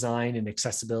great design and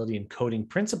accessibility and coding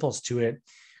principles to it,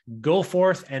 go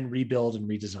forth and rebuild and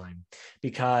redesign.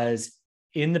 Because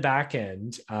in the back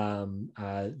end,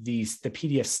 the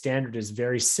PDF standard is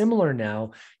very similar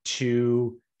now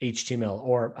to HTML,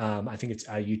 or I think it's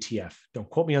UTF. Don't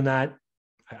quote me on that.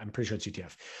 I'm pretty sure it's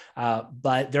UTF.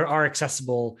 But there are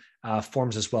accessible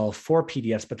forms as well for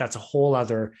PDFs, but that's a whole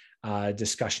other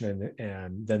discussion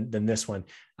than this one.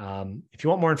 If you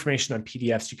want more information on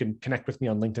PDFs, you can connect with me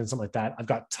on LinkedIn, something like that. I've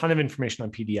got a ton of information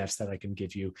on PDFs that I can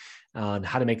give you on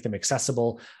how to make them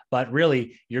accessible. But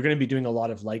really, you're going to be doing a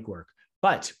lot of legwork.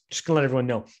 But just gonna let everyone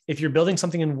know, if you're building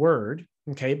something in Word,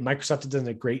 okay, Microsoft has done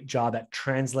a great job at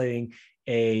translating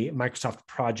a Microsoft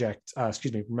project,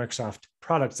 Microsoft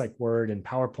products like Word and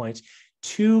PowerPoint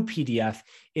to PDF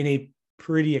in a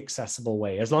pretty accessible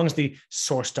way, as long as the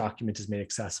source document is made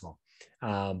accessible.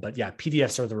 But yeah,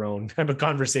 PDFs are their own type of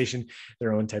conversation,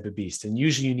 their own type of beast. And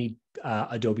usually you need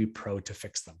Adobe Pro to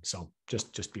fix them. So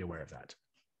just be aware of that.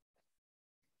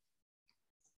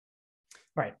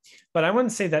 All right. But I want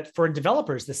to say that for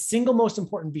developers, the single most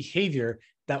important behavior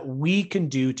that we can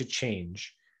do to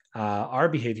change our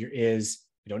behavior is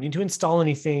we don't need to install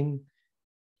anything.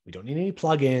 We don't need any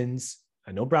plugins,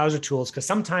 no browser tools, because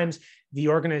sometimes the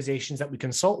organizations that we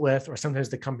consult with, or sometimes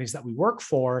the companies that we work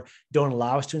for, don't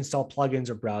allow us to install plugins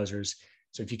or browsers.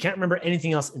 So if you can't remember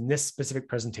anything else in this specific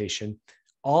presentation,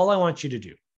 all I want you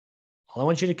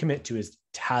to commit to is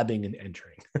tabbing and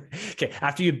entering. Okay,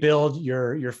 after you build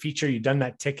your feature, you've done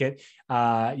that ticket,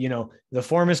 the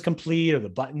form is complete or the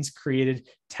button's created,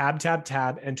 tab,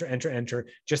 enter, enter.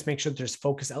 Just make sure that there's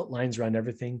focus outlines around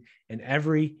everything, and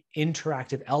every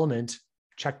interactive element,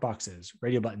 checkboxes,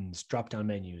 radio buttons, drop-down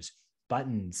menus,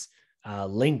 buttons,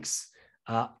 links,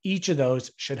 each of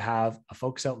those should have a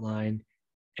focus outline,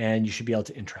 and you should be able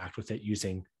to interact with it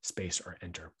using space or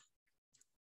enter.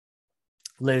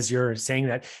 Liz, you're saying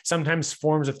that sometimes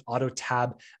forms with auto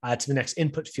tab to the next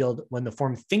input field when the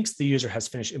form thinks the user has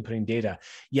finished inputting data.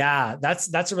 Yeah,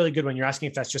 that's a really good one. You're asking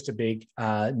if that's just a big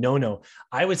no-no.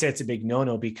 I would say it's a big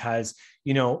no-no because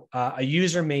a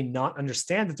user may not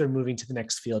understand that they're moving to the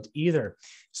next field either.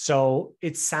 So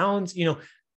it sounds,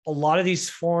 a lot of these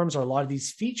forms or a lot of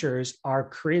these features are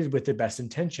created with the best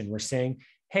intention. We're saying,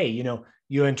 hey,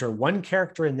 you enter one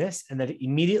character in this and then it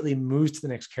immediately moves to the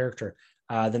next character.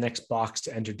 The next box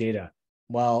to enter data.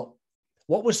 Well,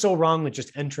 what was so wrong with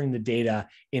just entering the data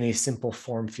in a simple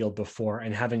form field before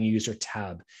and having a user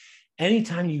tab?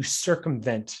 Anytime you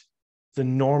circumvent the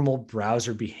normal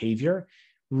browser behavior,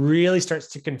 really starts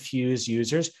to confuse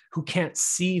users who can't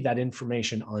see that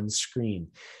information on screen.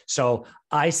 So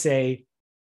I say,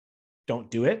 don't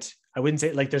do it. I wouldn't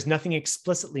say there's nothing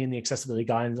explicitly in the accessibility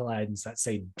guidelines that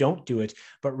say don't do it,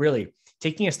 but really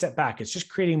taking a step back, it's just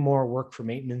creating more work for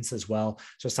maintenance as well.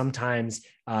 So sometimes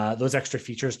those extra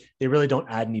features, they really don't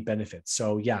add any benefits.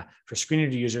 So yeah, for screen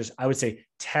reader users, I would say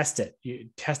test it.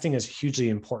 Testing is hugely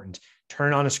important.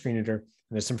 Turn on a screen reader, and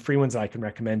there's some free ones that I can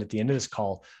recommend at the end of this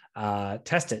call.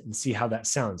 Test it and see how that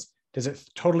sounds. Does it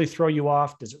totally throw you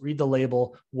off? Does it read the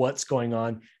label? What's going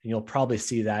on? And you'll probably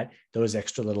see that those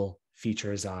extra little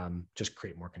features just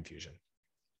create more confusion.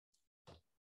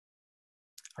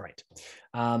 All right.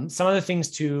 Some other things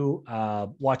to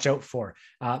watch out for: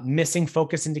 missing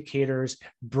focus indicators,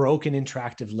 broken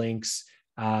interactive links.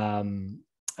 With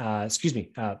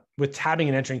tabbing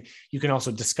and entering, you can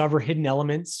also discover hidden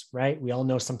elements, right? We all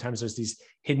know sometimes there's these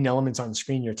hidden elements on the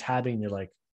screen. You're tabbing, you're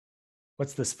like,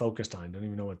 what's this focused on? I don't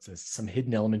even know what's this, some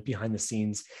hidden element behind the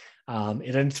scenes. It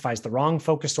identifies the wrong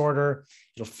focus order.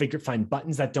 It'll find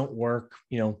buttons that don't work,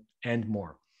 and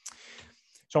more.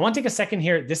 So I want to take a second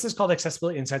here. This is called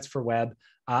Accessibility Insights for Web.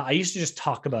 I used to just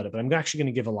talk about it, but I'm actually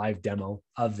going to give a live demo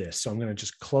of this. So I'm going to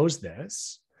just close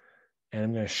this and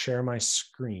I'm going to share my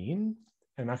screen.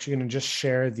 I'm actually going to just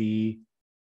share the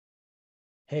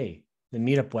Meetup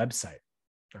website.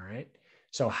 All right.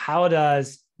 So how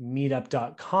does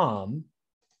meetup.com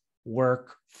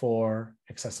work for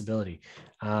accessibility?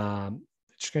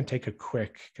 Just going to take a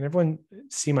quick, can everyone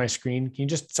see my screen? Can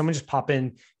someone just pop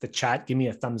in the chat, give me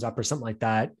a thumbs up or something like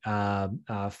that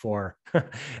for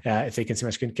if they can see my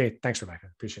screen. Okay, thanks, Rebecca.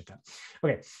 Appreciate that.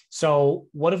 Okay, so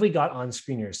what have we got on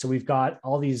screen here? So we've got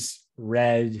all these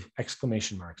red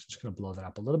exclamation marks. I'm just going to blow that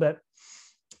up a little bit.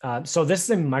 So this is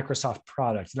a Microsoft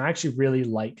product, and I actually really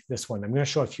like this one. I'm going to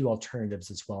show a few alternatives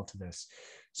as well to this.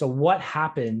 So what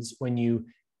happens when you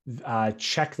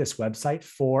check this website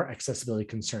for accessibility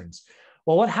concerns?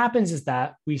 Well, what happens is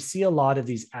that we see a lot of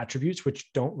these attributes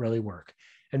which don't really work.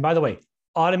 And by the way,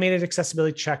 automated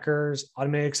accessibility checkers,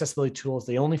 automated accessibility tools,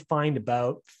 they only find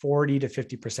about 40 to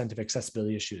 50% of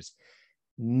accessibility issues.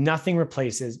 Nothing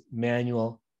replaces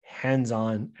manual,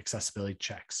 hands-on accessibility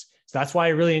checks. So that's why I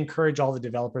really encourage all the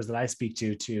developers that I speak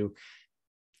to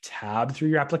tab through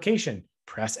your application,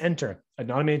 press enter.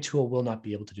 An automated tool will not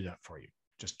be able to do that for you.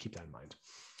 Just keep that in mind.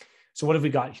 So what have we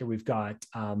got here? We've got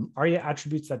ARIA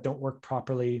attributes that don't work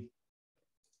properly.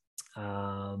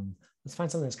 Let's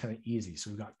find something that's kind of easy. So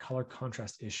we've got color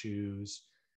contrast issues,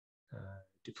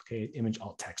 duplicate image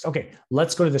alt text. Okay,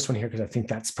 let's go to this one here because I think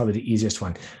that's probably the easiest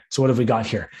one. So what have we got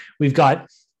here? We've got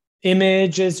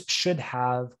images should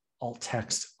have alt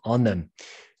text on them.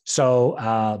 So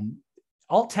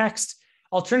alt text,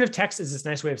 Alternative text is this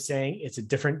nice way of saying it's a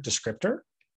different descriptor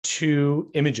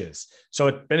to images. So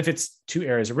it benefits two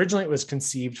areas. Originally, it was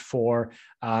conceived for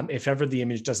if ever the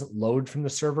image doesn't load from the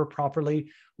server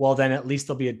properly, well, then at least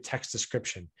there'll be a text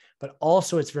description. But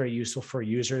also it's very useful for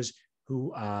users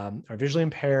who are visually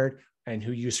impaired and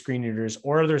who use screen readers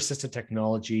or other assistive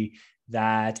technology,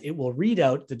 that it will read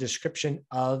out the description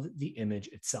of the image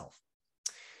itself.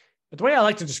 But the way I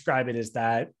like to describe it is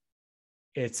that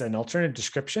it's an alternative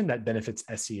description that benefits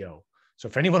SEO. So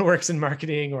if anyone works in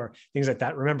marketing or things like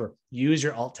that, remember, use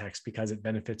your alt text because it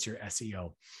benefits your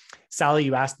SEO. Sally,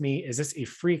 you asked me, is this a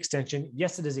free extension?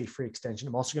 Yes, it is a free extension.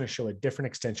 I'm also going to show a different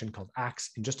extension called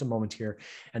Axe in just a moment here.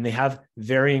 And they have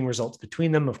varying results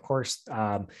between them. Of course,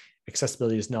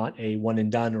 accessibility is not a one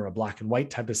and done or a black and white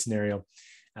type of scenario.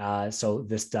 So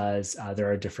this does,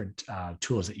 there are different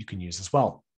tools that you can use as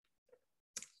well.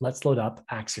 Let's load up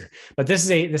Axe here. But this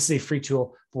is a free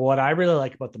tool. But what I really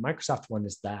like about the Microsoft one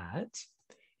is that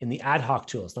in the ad hoc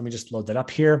tools, let me just load that up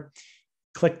here.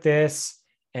 Click this,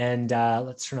 and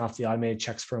let's turn off the automated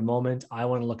checks for a moment. I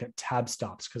want to look at tab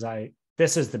stops because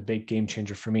this is the big game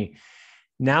changer for me.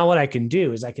 Now what I can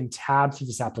do is I can tab through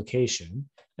this application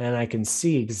and I can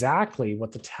see exactly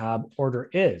what the tab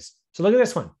order is. So look at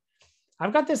this one.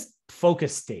 I've got this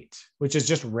focus state, which is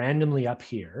just randomly up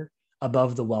here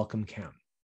above the welcome cam.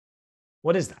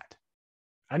 What is that?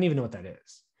 I don't even know what that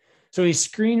is. So a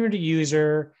screen reader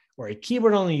user or a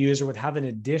keyboard only user would have an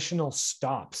additional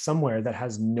stop somewhere that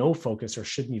has no focus or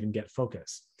shouldn't even get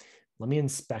focus. Let me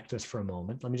inspect this for a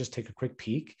moment. Let me just take a quick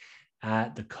peek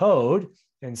at the code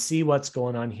and see what's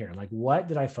going on here. Like, what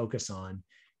did I focus on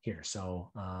here?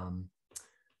 So hold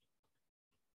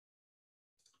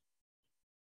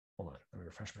on, let me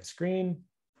refresh my screen.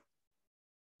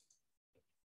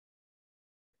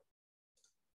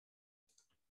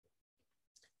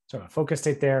 So a focus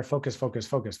state there, focus, focus,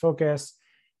 focus, focus.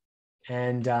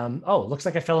 And oh, it looks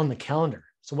like I fell in the calendar.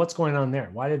 So what's going on there?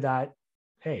 Why did that?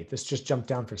 Hey, this just jumped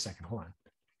down for a second. Hold on.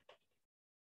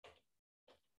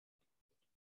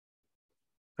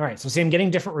 All right, so see, I'm getting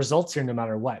different results here no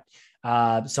matter what.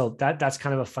 So that's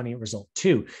kind of a funny result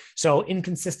too. So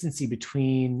inconsistency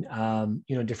between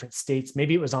different states.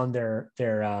 Maybe it was on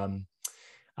the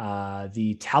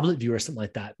tablet view or something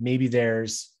like that. Maybe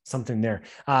there's something there.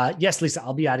 Yes, Lisa,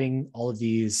 I'll be adding all of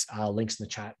these links in the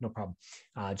chat. No problem.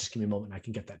 Just give me a moment and I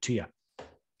can get that to you.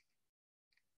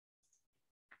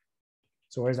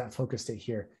 So where's that focus state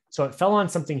here? So it fell on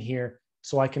something here.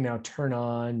 So I can now turn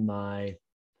on my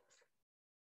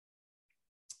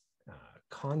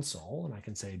console and I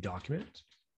can say document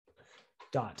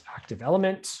dot active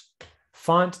element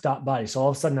font dot body. So all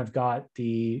of a sudden I've got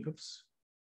the, oops.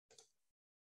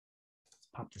 Let's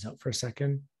pop this out for a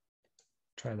second.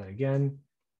 Try that again.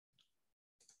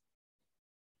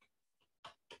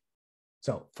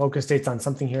 So focus states on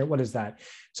something here. What is that?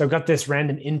 So I've got this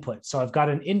random input. So I've got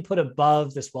an input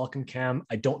above this welcome cam.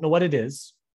 I don't know what it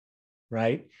is,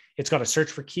 right? It's got a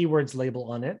search for keywords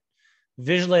label on it.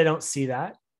 Visually, I don't see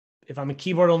that. If I'm a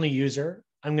keyboard only user,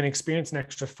 I'm going to experience an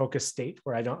extra focus state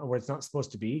where it's not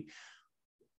supposed to be.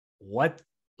 What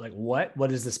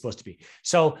is this supposed to be?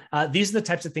 So these are the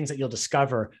types of things that you'll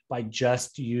discover by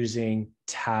just using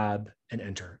tab and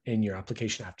enter in your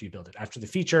application after you build it, after the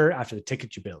feature, after the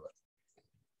ticket you build it.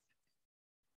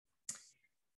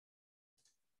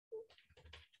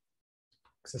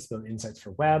 Accessibility insights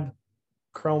for web,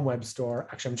 Chrome Web Store.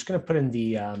 Actually, I'm just going to put in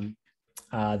the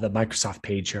Microsoft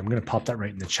page here. I'm going to pop that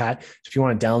right in the chat. So if you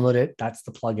want to download it, that's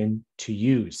the plugin to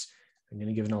use. I'm going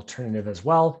to give an alternative as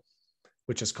well,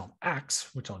 which is called Axe,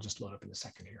 which I'll just load up in a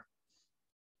second here.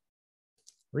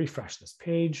 Refresh this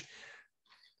page.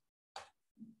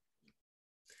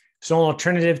 So an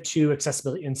alternative to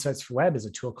accessibility insights for web is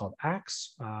a tool called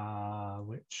Axe,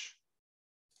 which,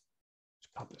 let's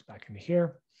pop this back into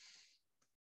here.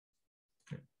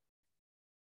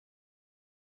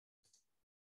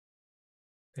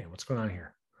 Hey, what's going on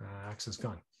here? Axe is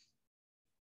gone.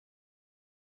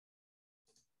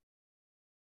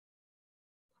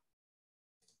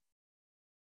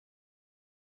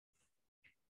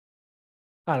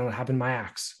 I don't know what happened to my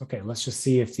Axe. Okay, let's just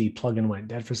see if the plugin went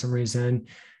dead for some reason.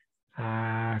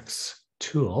 Axe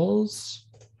tools.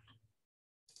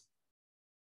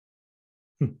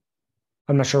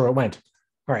 I'm not sure where it went.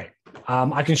 All right,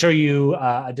 I can show you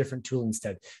a different tool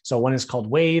instead. So one is called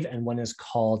Wave and one is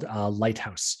called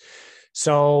Lighthouse.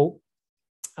 So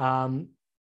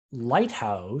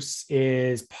Lighthouse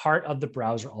is part of the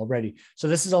browser already. So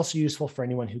this is also useful for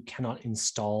anyone who cannot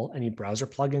install any browser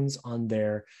plugins on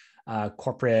their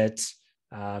corporate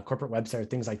corporate website or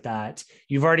things like that,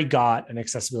 you've already got an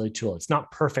accessibility tool. It's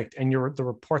not perfect. And the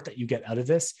report that you get out of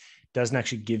this doesn't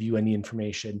actually give you any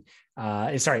information.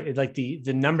 Like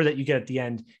the number that you get at the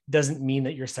end doesn't mean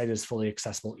that your site is fully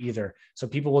accessible either. So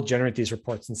people will generate these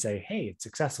reports and say, hey, it's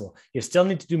accessible. You still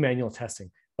need to do manual testing,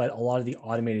 but a lot of the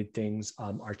automated things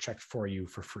are checked for you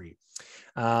for free.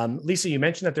 Lisa, you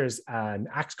mentioned that there's an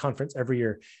AX conference every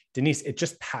year. Denise, it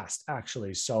just passed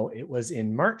actually. So it was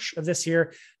in March of this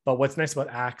year. But what's nice about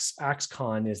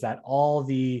AXCon is that all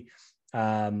their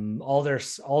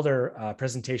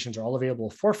presentations are all available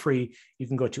for free. You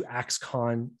can go to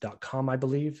axcon.com, I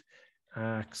believe,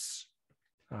 axcon.com.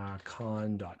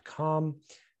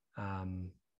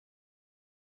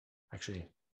 Actually,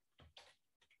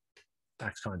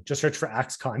 AXCon, just search for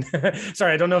AXCon.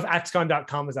 Sorry, I don't know if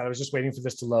axcon.com is that. I was just waiting for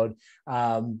this to load.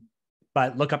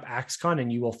 But look up AXCon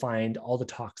and you will find all the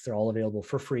talks. They're all available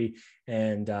for free.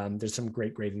 And there's some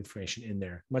great information in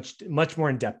there. Much more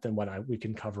in depth than what we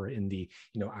can cover in the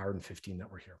hour and 15 that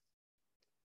we're here.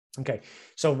 Okay,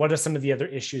 so what are some of the other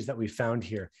issues that we found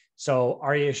here? So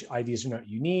ARIA IDs are not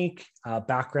unique,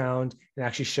 background, it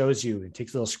actually shows you, it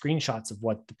takes little screenshots of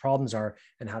what the problems are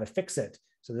and how to fix it.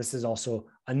 So this is also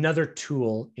another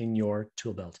tool in your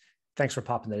tool belt. Thanks for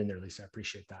popping that in there, Lisa, I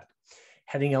appreciate that.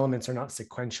 Heading elements are not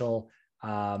sequential.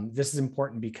 This is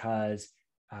important because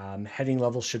heading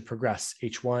levels should progress,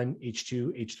 H1,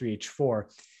 H2, H3, H4.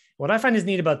 What I find is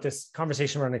neat about this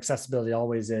conversation around accessibility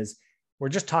always is, we're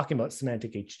just talking about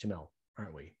semantic HTML,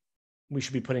 aren't we? We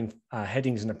should be putting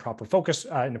headings in a proper focus,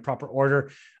 in a proper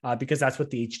order, because that's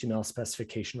what the HTML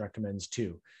specification recommends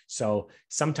too. So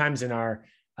sometimes in the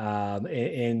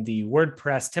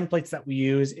WordPress templates that we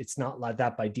use, it's not like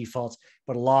that by default,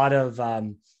 but a lot of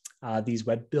these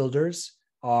web builders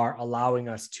are allowing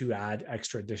us to add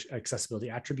extra accessibility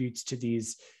attributes to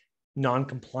these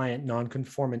non-compliant,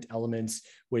 non-conformant elements,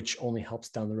 which only helps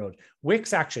down the road.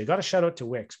 Wix actually, got a shout out to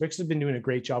Wix. Wix has been doing a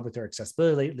great job with their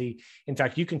accessibility lately. In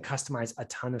fact, you can customize a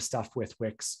ton of stuff with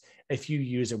Wix. If you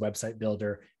use a website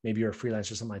builder, maybe you're a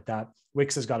freelancer or something like that,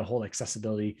 Wix has got a whole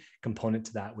accessibility component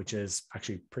to that, which is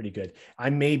actually pretty good. I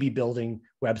may be building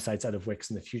websites out of Wix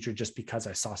in the future just because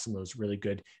I saw some of those really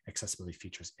good accessibility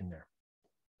features in there.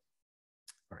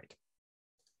 All right.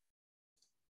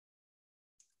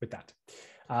 With that.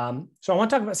 So I want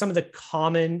to talk about some of the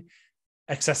common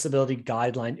accessibility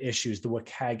guideline issues, the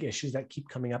WCAG issues that keep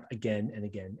coming up again and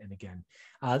again and again.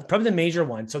 Probably the major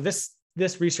one. So this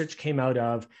research came out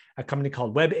of a company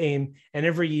called WebAIM, and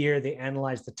every year they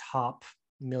analyze the top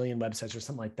 1 million websites or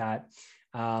something like that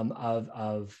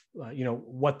of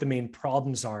what the main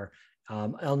problems are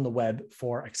on the web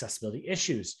for accessibility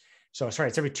issues. So sorry,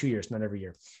 it's every 2 years, not every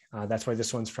year. That's why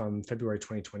this one's from February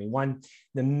 2021.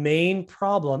 The main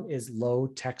problem is low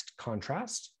text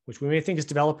contrast, which we may think as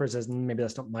developers as maybe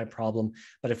that's not my problem,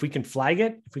 but if we can flag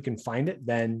it, if we can find it,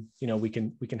 then we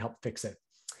can help fix it.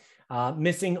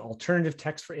 Missing alternative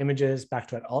text for images, back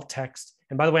to that alt text.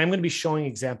 And by the way, I'm going to be showing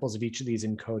examples of each of these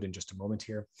in code in just a moment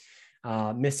here.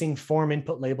 Missing form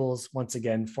input labels. Once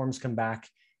again, forms come back.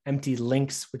 Empty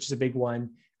links, which is a big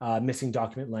one. Missing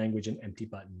document language and empty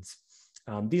buttons.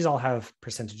 These all have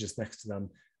percentages next to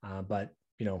them, but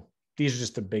these are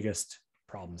just the biggest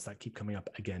problems that keep coming up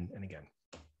again and again.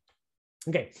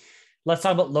 Okay, let's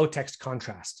talk about low text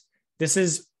contrast. This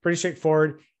is pretty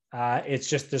straightforward. It's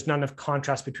just there's not enough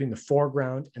contrast between the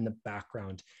foreground and the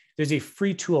background. There's a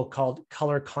free tool called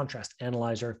Color Contrast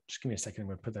Analyzer. Just give me a second, I'm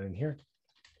going to put that in here.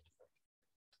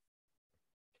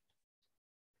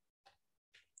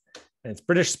 And it's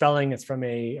British spelling. It's from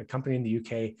a company in the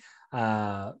UK.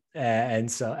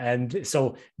 And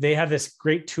so they have this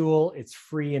great tool. It's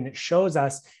free and it shows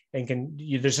us and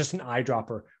there's just an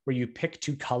eyedropper where you pick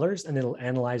two colors and it'll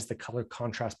analyze the color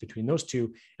contrast between those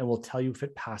two and will tell you if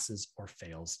it passes or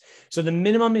fails. So the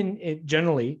minimum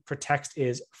generally for text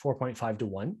is 4.5 to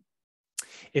 1.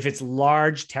 If it's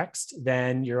large text,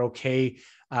 then you're okay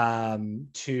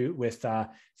with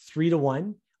 3 to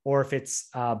 1. Or if it's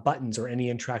buttons or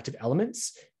any interactive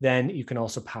elements, then you can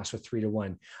also pass with 3 to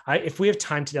 1. If we have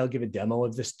time today, I'll give a demo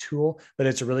of this tool, but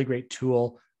it's a really great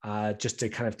tool just to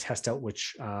kind of test out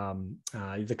which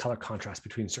the color contrast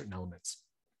between certain elements.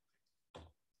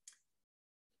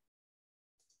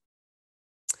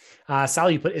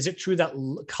 Sally, you put, is it true that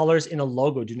colors in a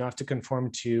logo do not have to conform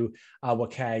to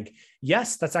WCAG?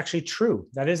 Yes, that's actually true.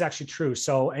 That is actually true.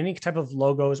 So any type of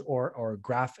logos or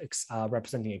graphics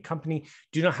representing a company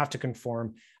do not have to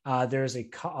conform. There's a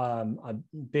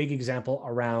big example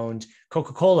around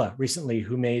Coca-Cola recently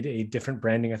who made a different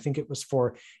branding. I think it was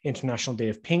for International Day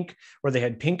of Pink, where they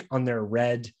had pink on their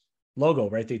red logo,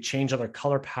 right? They change other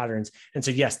color patterns. And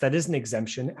so, yes, that is an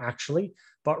exemption actually.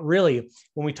 But really,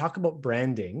 when we talk about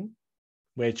branding,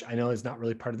 which I know is not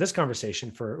really part of this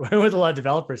conversation for with a lot of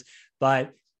developers,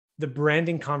 but the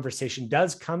branding conversation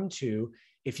does come to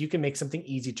if you can make something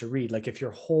easy to read, like if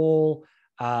your whole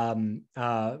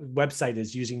website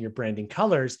is using your branding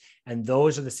colors and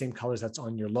those are the same colors that's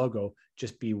on your logo,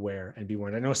 just beware and be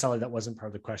warned. I know, Sally, that wasn't part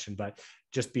of the question, but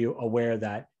just be aware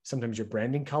that sometimes your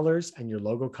branding colors and your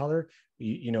logo color,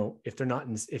 you know, if they're not,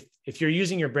 if you're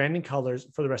using your branding colors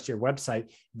for the rest of your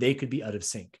website, they could be out of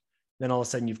sync. Then all of a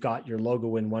sudden you've got your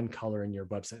logo in one color and your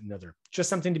website in another. Just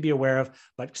something to be aware of.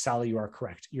 But Sally, you are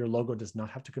correct. Your logo does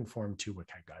not have to conform to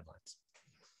WCAG guidelines.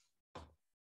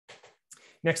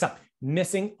 Next up,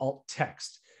 missing alt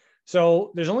text.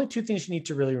 So there's only two things you need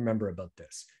to really remember about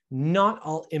this. Not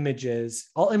all images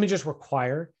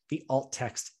require the alt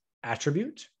text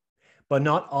attribute, but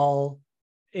not all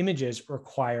images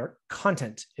require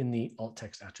content in the alt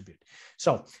text attribute.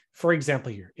 So for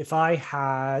example here, if I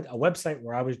had a website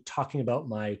where I was talking about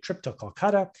my trip to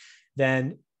Kolkata,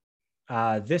 then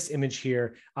this image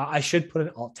here, I should put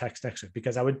an alt text next to it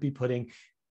because I would be putting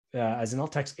as an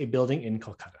alt text a building in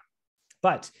Kolkata.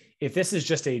 But if this is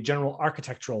just a general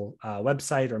architectural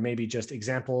website, or maybe just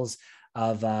examples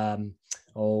of, I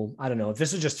don't know, if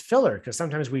this is just filler, because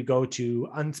sometimes we go to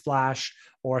Unsplash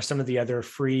or some of the other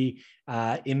free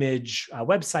image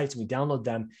websites and we download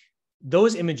them.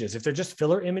 Those images, if they're just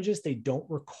filler images, they don't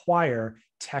require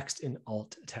text in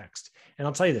alt text. And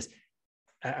I'll tell you this,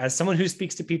 as someone who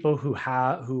speaks to people who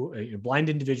blind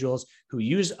individuals who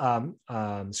use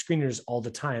screeners all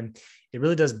the time, it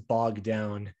really does bog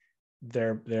down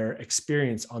their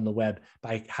experience on the web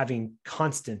by having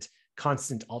constant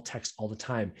alt text all the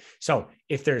time. So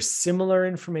if there's similar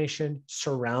information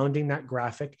surrounding that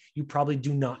graphic, you probably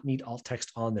do not need alt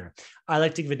text on there. I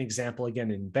like to give an example again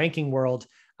in banking world.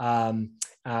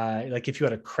 Like if you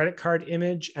had a credit card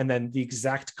image and then the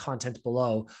exact content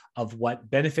below of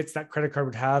what benefits that credit card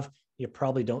would have, you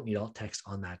probably don't need alt text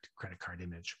on that credit card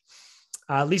image.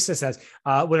 Lisa says,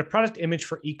 would a product image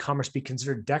for e-commerce be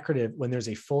considered decorative when there's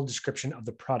a full description of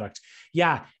the product?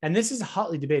 Yeah, and this is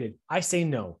hotly debated. I say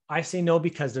no. I say no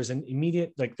because there's an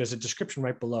immediate, like there's a description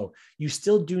right below. You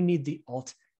still do need the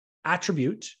alt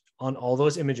attribute on all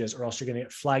those images, or else you're going to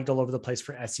get flagged all over the place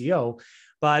for SEO.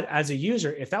 But as a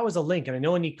user, if that was a link, and I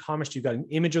know in e-commerce, you've got an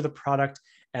image of the product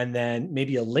and then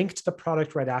maybe a link to the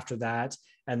product right after that,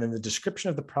 and then the description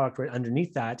of the product right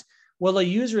underneath that. Well, a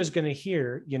user is going to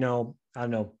hear, I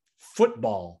don't know,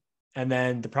 football, and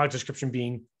then the product description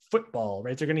being football,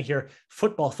 right? They're going to hear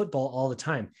football all the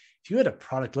time. If you had a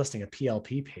product listing, a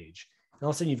PLP page, and all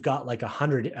of a sudden you've got like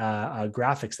 100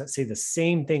 graphics that say the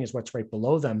same thing as what's right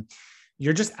below them,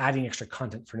 you're just adding extra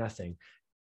content for nothing.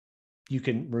 You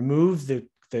can remove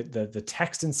the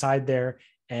text inside there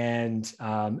and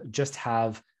just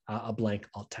have a blank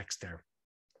alt text there.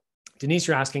 Denise,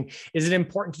 you're asking, is it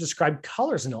important to describe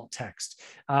colors in alt text?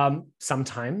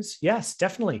 Sometimes, yes,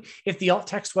 definitely. If the alt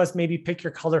text was maybe pick your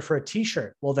color for a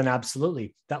t-shirt, well, then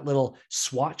absolutely. That little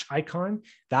swatch icon,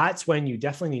 that's when you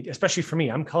definitely need, especially for me,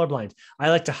 I'm colorblind.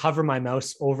 I like to hover my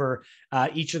mouse over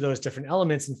each of those different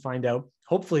elements and find out,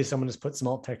 hopefully someone has put some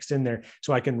alt text in there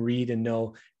so I can read and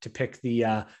know to pick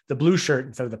the blue shirt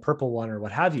instead of the purple one or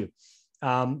what have you.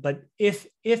 But if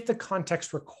the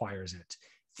context requires it,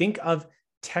 think of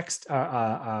text,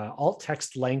 alt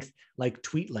text length, like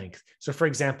tweet length. So for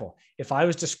example, if I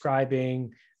was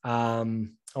describing, I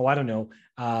don't know,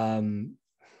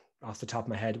 off the top of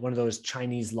my head, one of those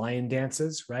Chinese lion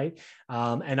dances, right?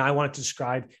 And I wanted to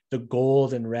describe the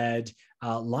gold and red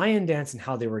lion dance and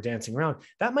how they were dancing around.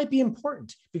 That might be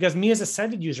important because me as a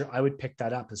sighted user, I would pick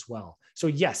that up as well. So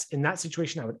yes, in that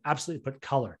situation, I would absolutely put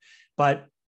color. But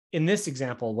in this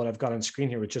example, what I've got on screen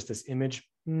here with just this image,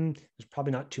 there's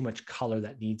probably not too much color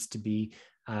that needs to be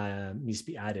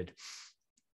added.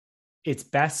 It's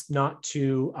best not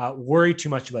to worry too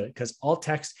much about it because alt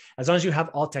text, as long as you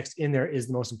have alt text in there, is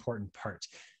the most important part.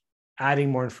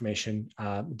 Adding more information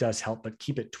does help, but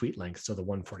keep it tweet length, so the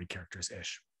 140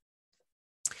 characters-ish.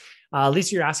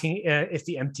 Lisa, you're asking if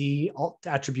the empty alt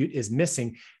attribute is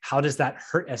missing, how does that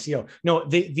hurt SEO? No,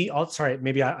 the alt, sorry,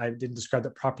 maybe I didn't describe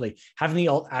that properly. Having the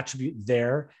alt attribute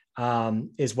there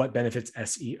is what benefits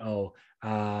SEO.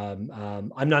 I'm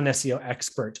not an SEO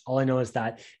expert. All I know is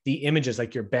that the images,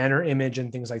 like your banner image and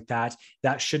things like that,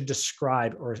 that should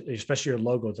describe, or especially your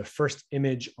logo, the first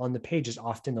image on the page is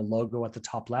often a logo at the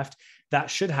top left. That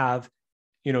should have,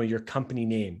 your company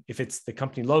name. If it's the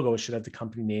company logo, it should have the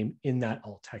company name in that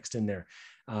alt text in there.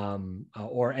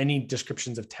 Or any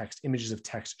descriptions of text, images of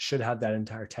text should have that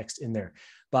entire text in there.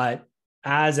 But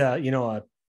as a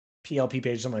PLP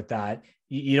page, something like that,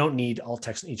 you don't need alt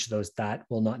text in each of those. That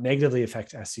will not negatively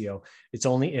affect SEO. It's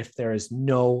only if there is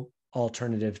no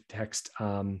alternative text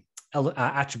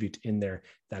attribute in there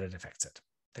that it affects it.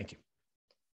 Thank you.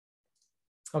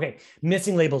 Okay,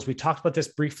 missing labels. We talked about this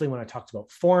briefly when I talked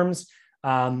about forms.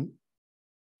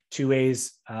 Two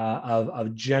ways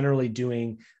of generally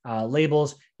doing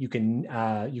labels. You can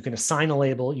assign a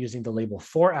label using the label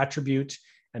for attribute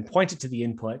and point it to the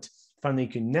input. Finally, you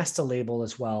can nest a label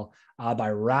as well by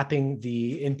wrapping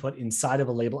the input inside of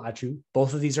a label attribute.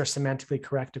 Both of these are semantically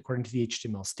correct according to the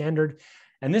HTML standard.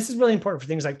 And this is really important for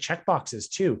things like checkboxes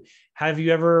too. Have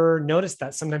you ever noticed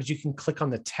that sometimes you can click on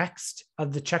the text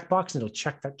of the checkbox and it'll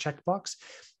check that checkbox?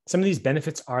 Some of these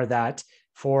benefits are that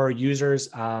for users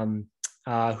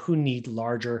who need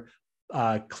larger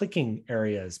clicking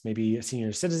areas, maybe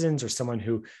senior citizens or someone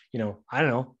who, I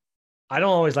don't know, I don't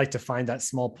always like to find that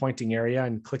small pointing area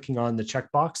and clicking on the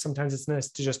checkbox. Sometimes it's nice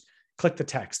to just click the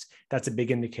text. That's a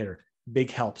big indicator,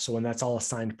 big help. So when that's all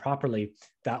assigned properly,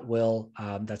 that will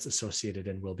that's associated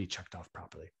and will be checked off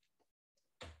properly.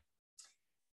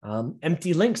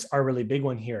 Empty links are a really big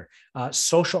one here.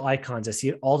 Social icons, I see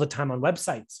it all the time on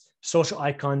websites. Social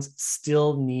icons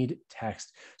still need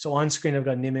text. So on screen, I've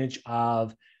got an image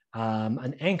of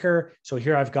an anchor. So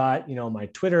here I've got, my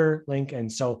Twitter link. And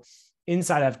so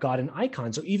inside I've got an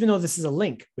icon. So even though this is a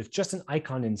link with just an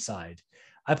icon inside,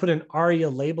 I put an ARIA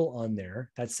label on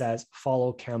there that says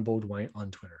follow Cam Beaudoin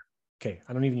on Twitter. Okay,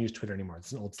 I don't even use Twitter anymore.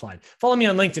 It's an old slide. Follow me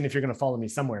on LinkedIn if you're going to follow me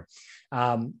somewhere.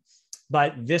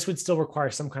 But this would still require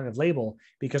some kind of label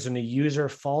because when a user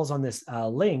falls on this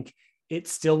link, it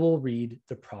still will read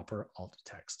the proper alt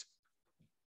text.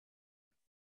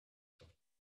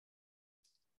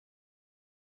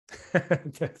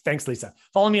 Thanks, Lisa.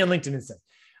 Follow me on LinkedIn instead.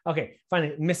 Okay,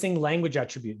 finally, missing language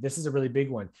attribute. This is a really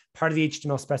big one. Part of the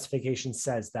HTML specification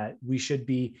says that we should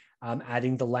be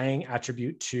adding the lang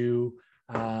attribute to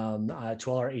all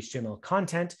our HTML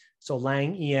content. So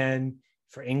lang en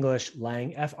for English,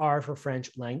 lang fr for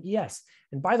French, lang es.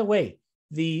 And by the way,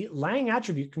 the lang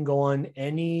attribute can go on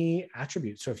any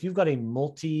attribute. So if you've got a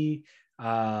multilingual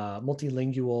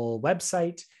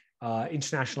website,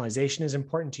 internationalization is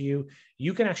important to you,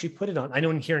 you can actually put it on. I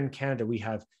know here in Canada, we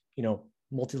have,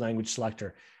 multi-language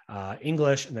selector,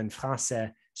 English and then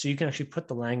Français. So you can actually put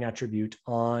the lang attribute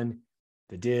on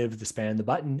the div, the span, the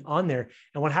button on there.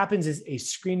 And what happens is a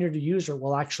screen reader user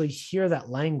will actually hear that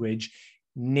language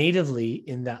natively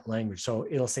in that language. So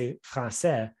it'll say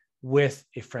Français with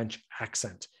a French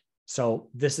accent. So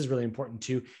this is really important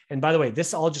too. And by the way,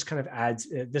 this all just kind of adds,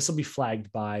 this will be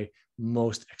flagged by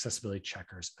most accessibility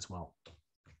checkers as well.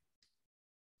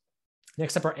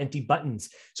 Next up are empty buttons.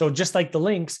 So just like the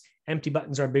links, empty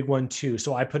buttons are a big one too.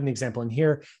 So I put an example in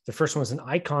here. The first one was an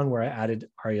icon where I added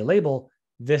ARIA label.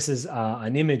 This is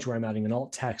an image where I'm adding an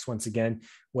alt text once again,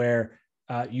 where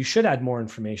you should add more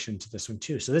information to this one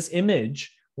too. So this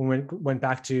image, when we went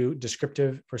back to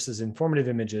descriptive versus informative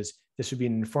images, this would be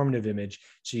an informative image.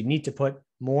 So you need to put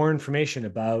more information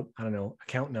about, I don't know,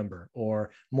 account number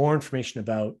or more information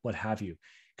about what have you,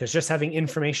 because just having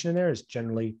information in there is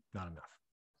generally not enough.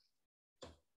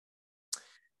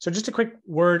 So just a quick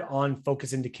word on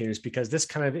focus indicators, because this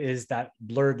kind of is that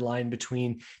blurred line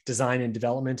between design and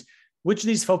development. Which of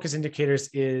these focus indicators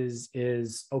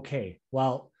is okay?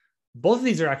 Well, both of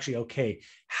these are actually okay.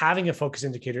 Having a focus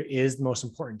indicator is the most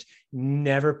important.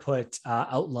 Never put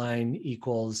outline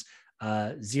equals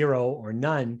 0 or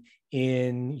none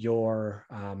in your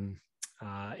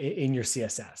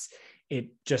CSS.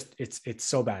 It's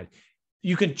so bad.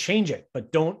 You can change it,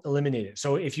 but don't eliminate it.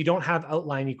 So if you don't have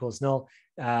outline equals null,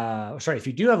 if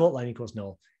you do have outline equals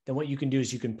null, then what you can do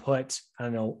is you can put, I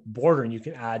don't know, border, and you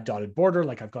can add dotted border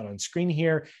like I've got on screen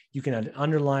here. You can add an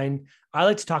underline. I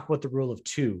like to talk about the rule of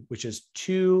two, which is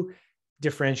two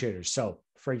differentiators. So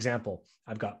for example,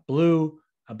 I've got a blue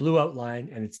outline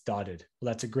and it's dotted.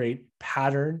 Well, that's a great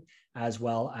pattern as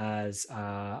well as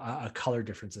a color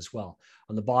difference as well.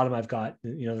 On the bottom, I've got,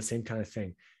 the same kind of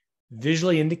thing.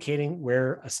 Visually indicating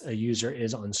where a user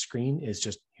is on screen is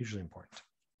just hugely important.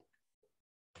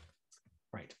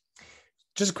 Right.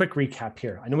 Just a quick recap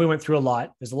here. I know we went through a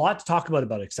lot. There's a lot to talk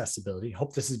about accessibility.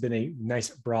 Hope this has been a nice,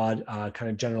 broad, kind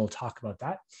of general talk about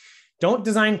that. Don't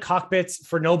design cockpits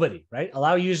for nobody, right?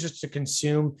 Allow users to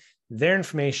consume their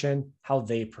information how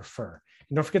they prefer.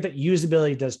 And don't forget that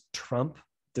usability does trump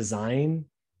design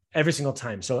every single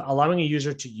time. So allowing a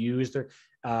user to use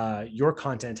your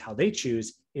content how they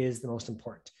choose is the most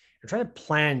important. You're trying to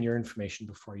plan your information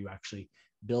before you actually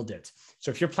build it.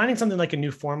 So if you're planning something like a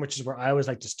new form, which is where I always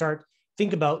like to start,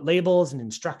 think about labels and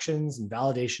instructions and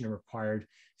validation of required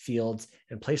fields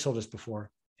and placeholders before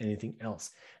anything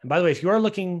else. And by the way, if you are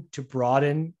looking to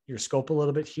broaden your scope a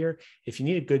little bit here, if you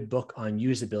need a good book on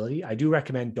usability, I do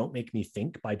recommend Don't Make Me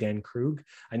Think by Dan Krug.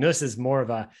 I know this is more of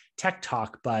a tech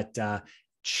talk, but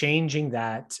changing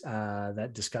that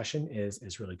discussion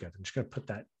is really good. I'm just going to put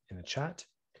that in the chat.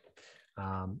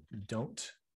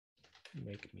 Don't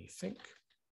Make Me Think.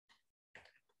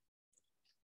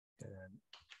 And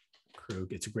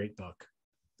Krug, it's a great book.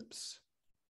 Oops.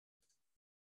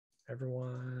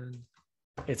 Everyone,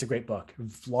 it's a great book.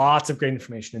 Lots of great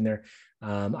information in there.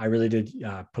 I really did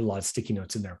put a lot of sticky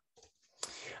notes in there.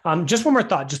 Just one more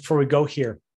thought, just before we go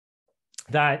here,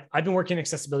 that I've been working in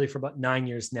accessibility for about 9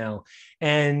 years now.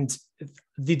 And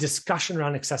the discussion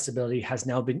around accessibility has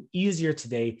now been easier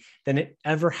today than it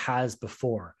ever has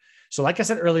before. So like I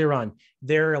said earlier on,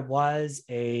 there's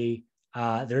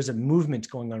a movement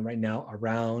going on right now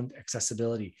around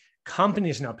accessibility.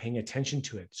 Companies are now paying attention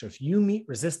to it. So if you meet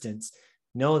resistance,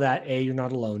 know that you're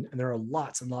not alone. And there are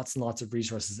lots and lots and lots of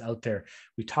resources out there.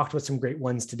 We talked about some great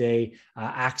ones today.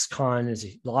 AxCon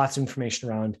is lots of information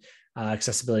around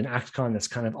accessibility and AxCon. That's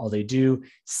kind of all they do.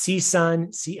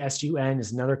 CSUN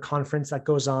is another conference that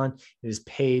goes on. It is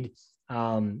paid.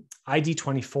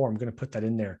 ID24, I'm going to put that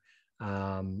in there.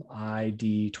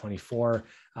 ID24.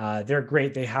 They're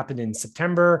great. They happened in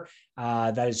September.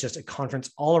 That is just a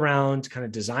conference all around kind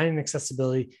of design and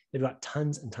accessibility. They've got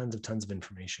tons and tons of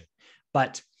information.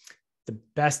 But the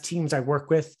best teams I work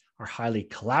with are highly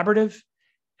collaborative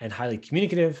and highly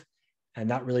communicative.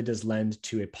 And that really does lend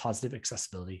to a positive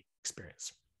accessibility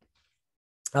experience.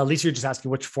 Lisa, you're just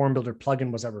asking which form builder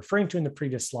plugin was I referring to in the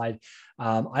previous slide.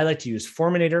 I like to use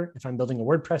Forminator if I'm building a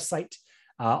WordPress site.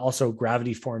 Also,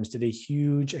 Gravity Forms did a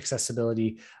huge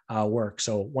accessibility work.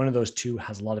 So one of those two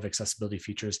has a lot of accessibility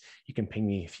features. You can ping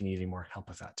me if you need any more help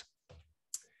with that.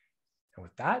 And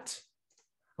with that,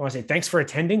 I want to say thanks for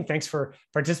attending. Thanks for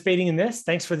participating in this.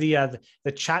 Thanks for the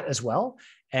chat as well.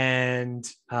 And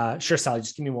sure, Sally,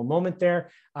 just give me one moment there.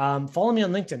 Follow me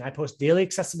on LinkedIn. I post daily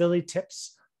accessibility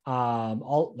tips.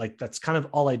 That's kind of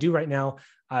all I do right now.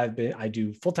 I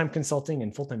do full-time consulting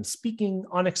and full-time speaking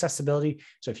on accessibility.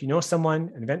 So if you know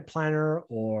someone, an event planner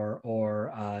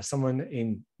or someone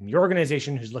in your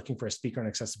organization who's looking for a speaker on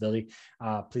accessibility,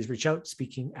 please reach out,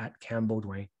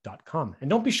 speaking@cambeaudoin.com. And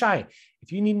don't be shy.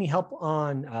 If you need any help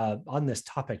on this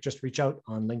topic, just reach out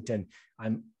on LinkedIn.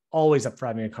 I'm always up for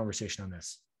having a conversation on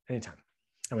this anytime.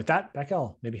 And with that, Becca,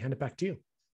 I'll maybe hand it back to you.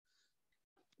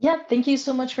 Yeah, thank you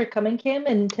so much for coming, Cam,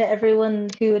 and to everyone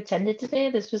who attended today.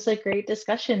 This was a great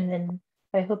discussion, and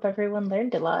I hope everyone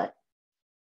learned a lot.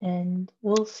 And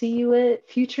we'll see you at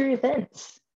future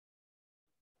events.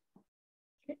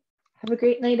 Have a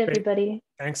great night, everybody.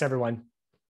 Thanks, everyone.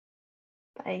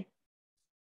 Bye.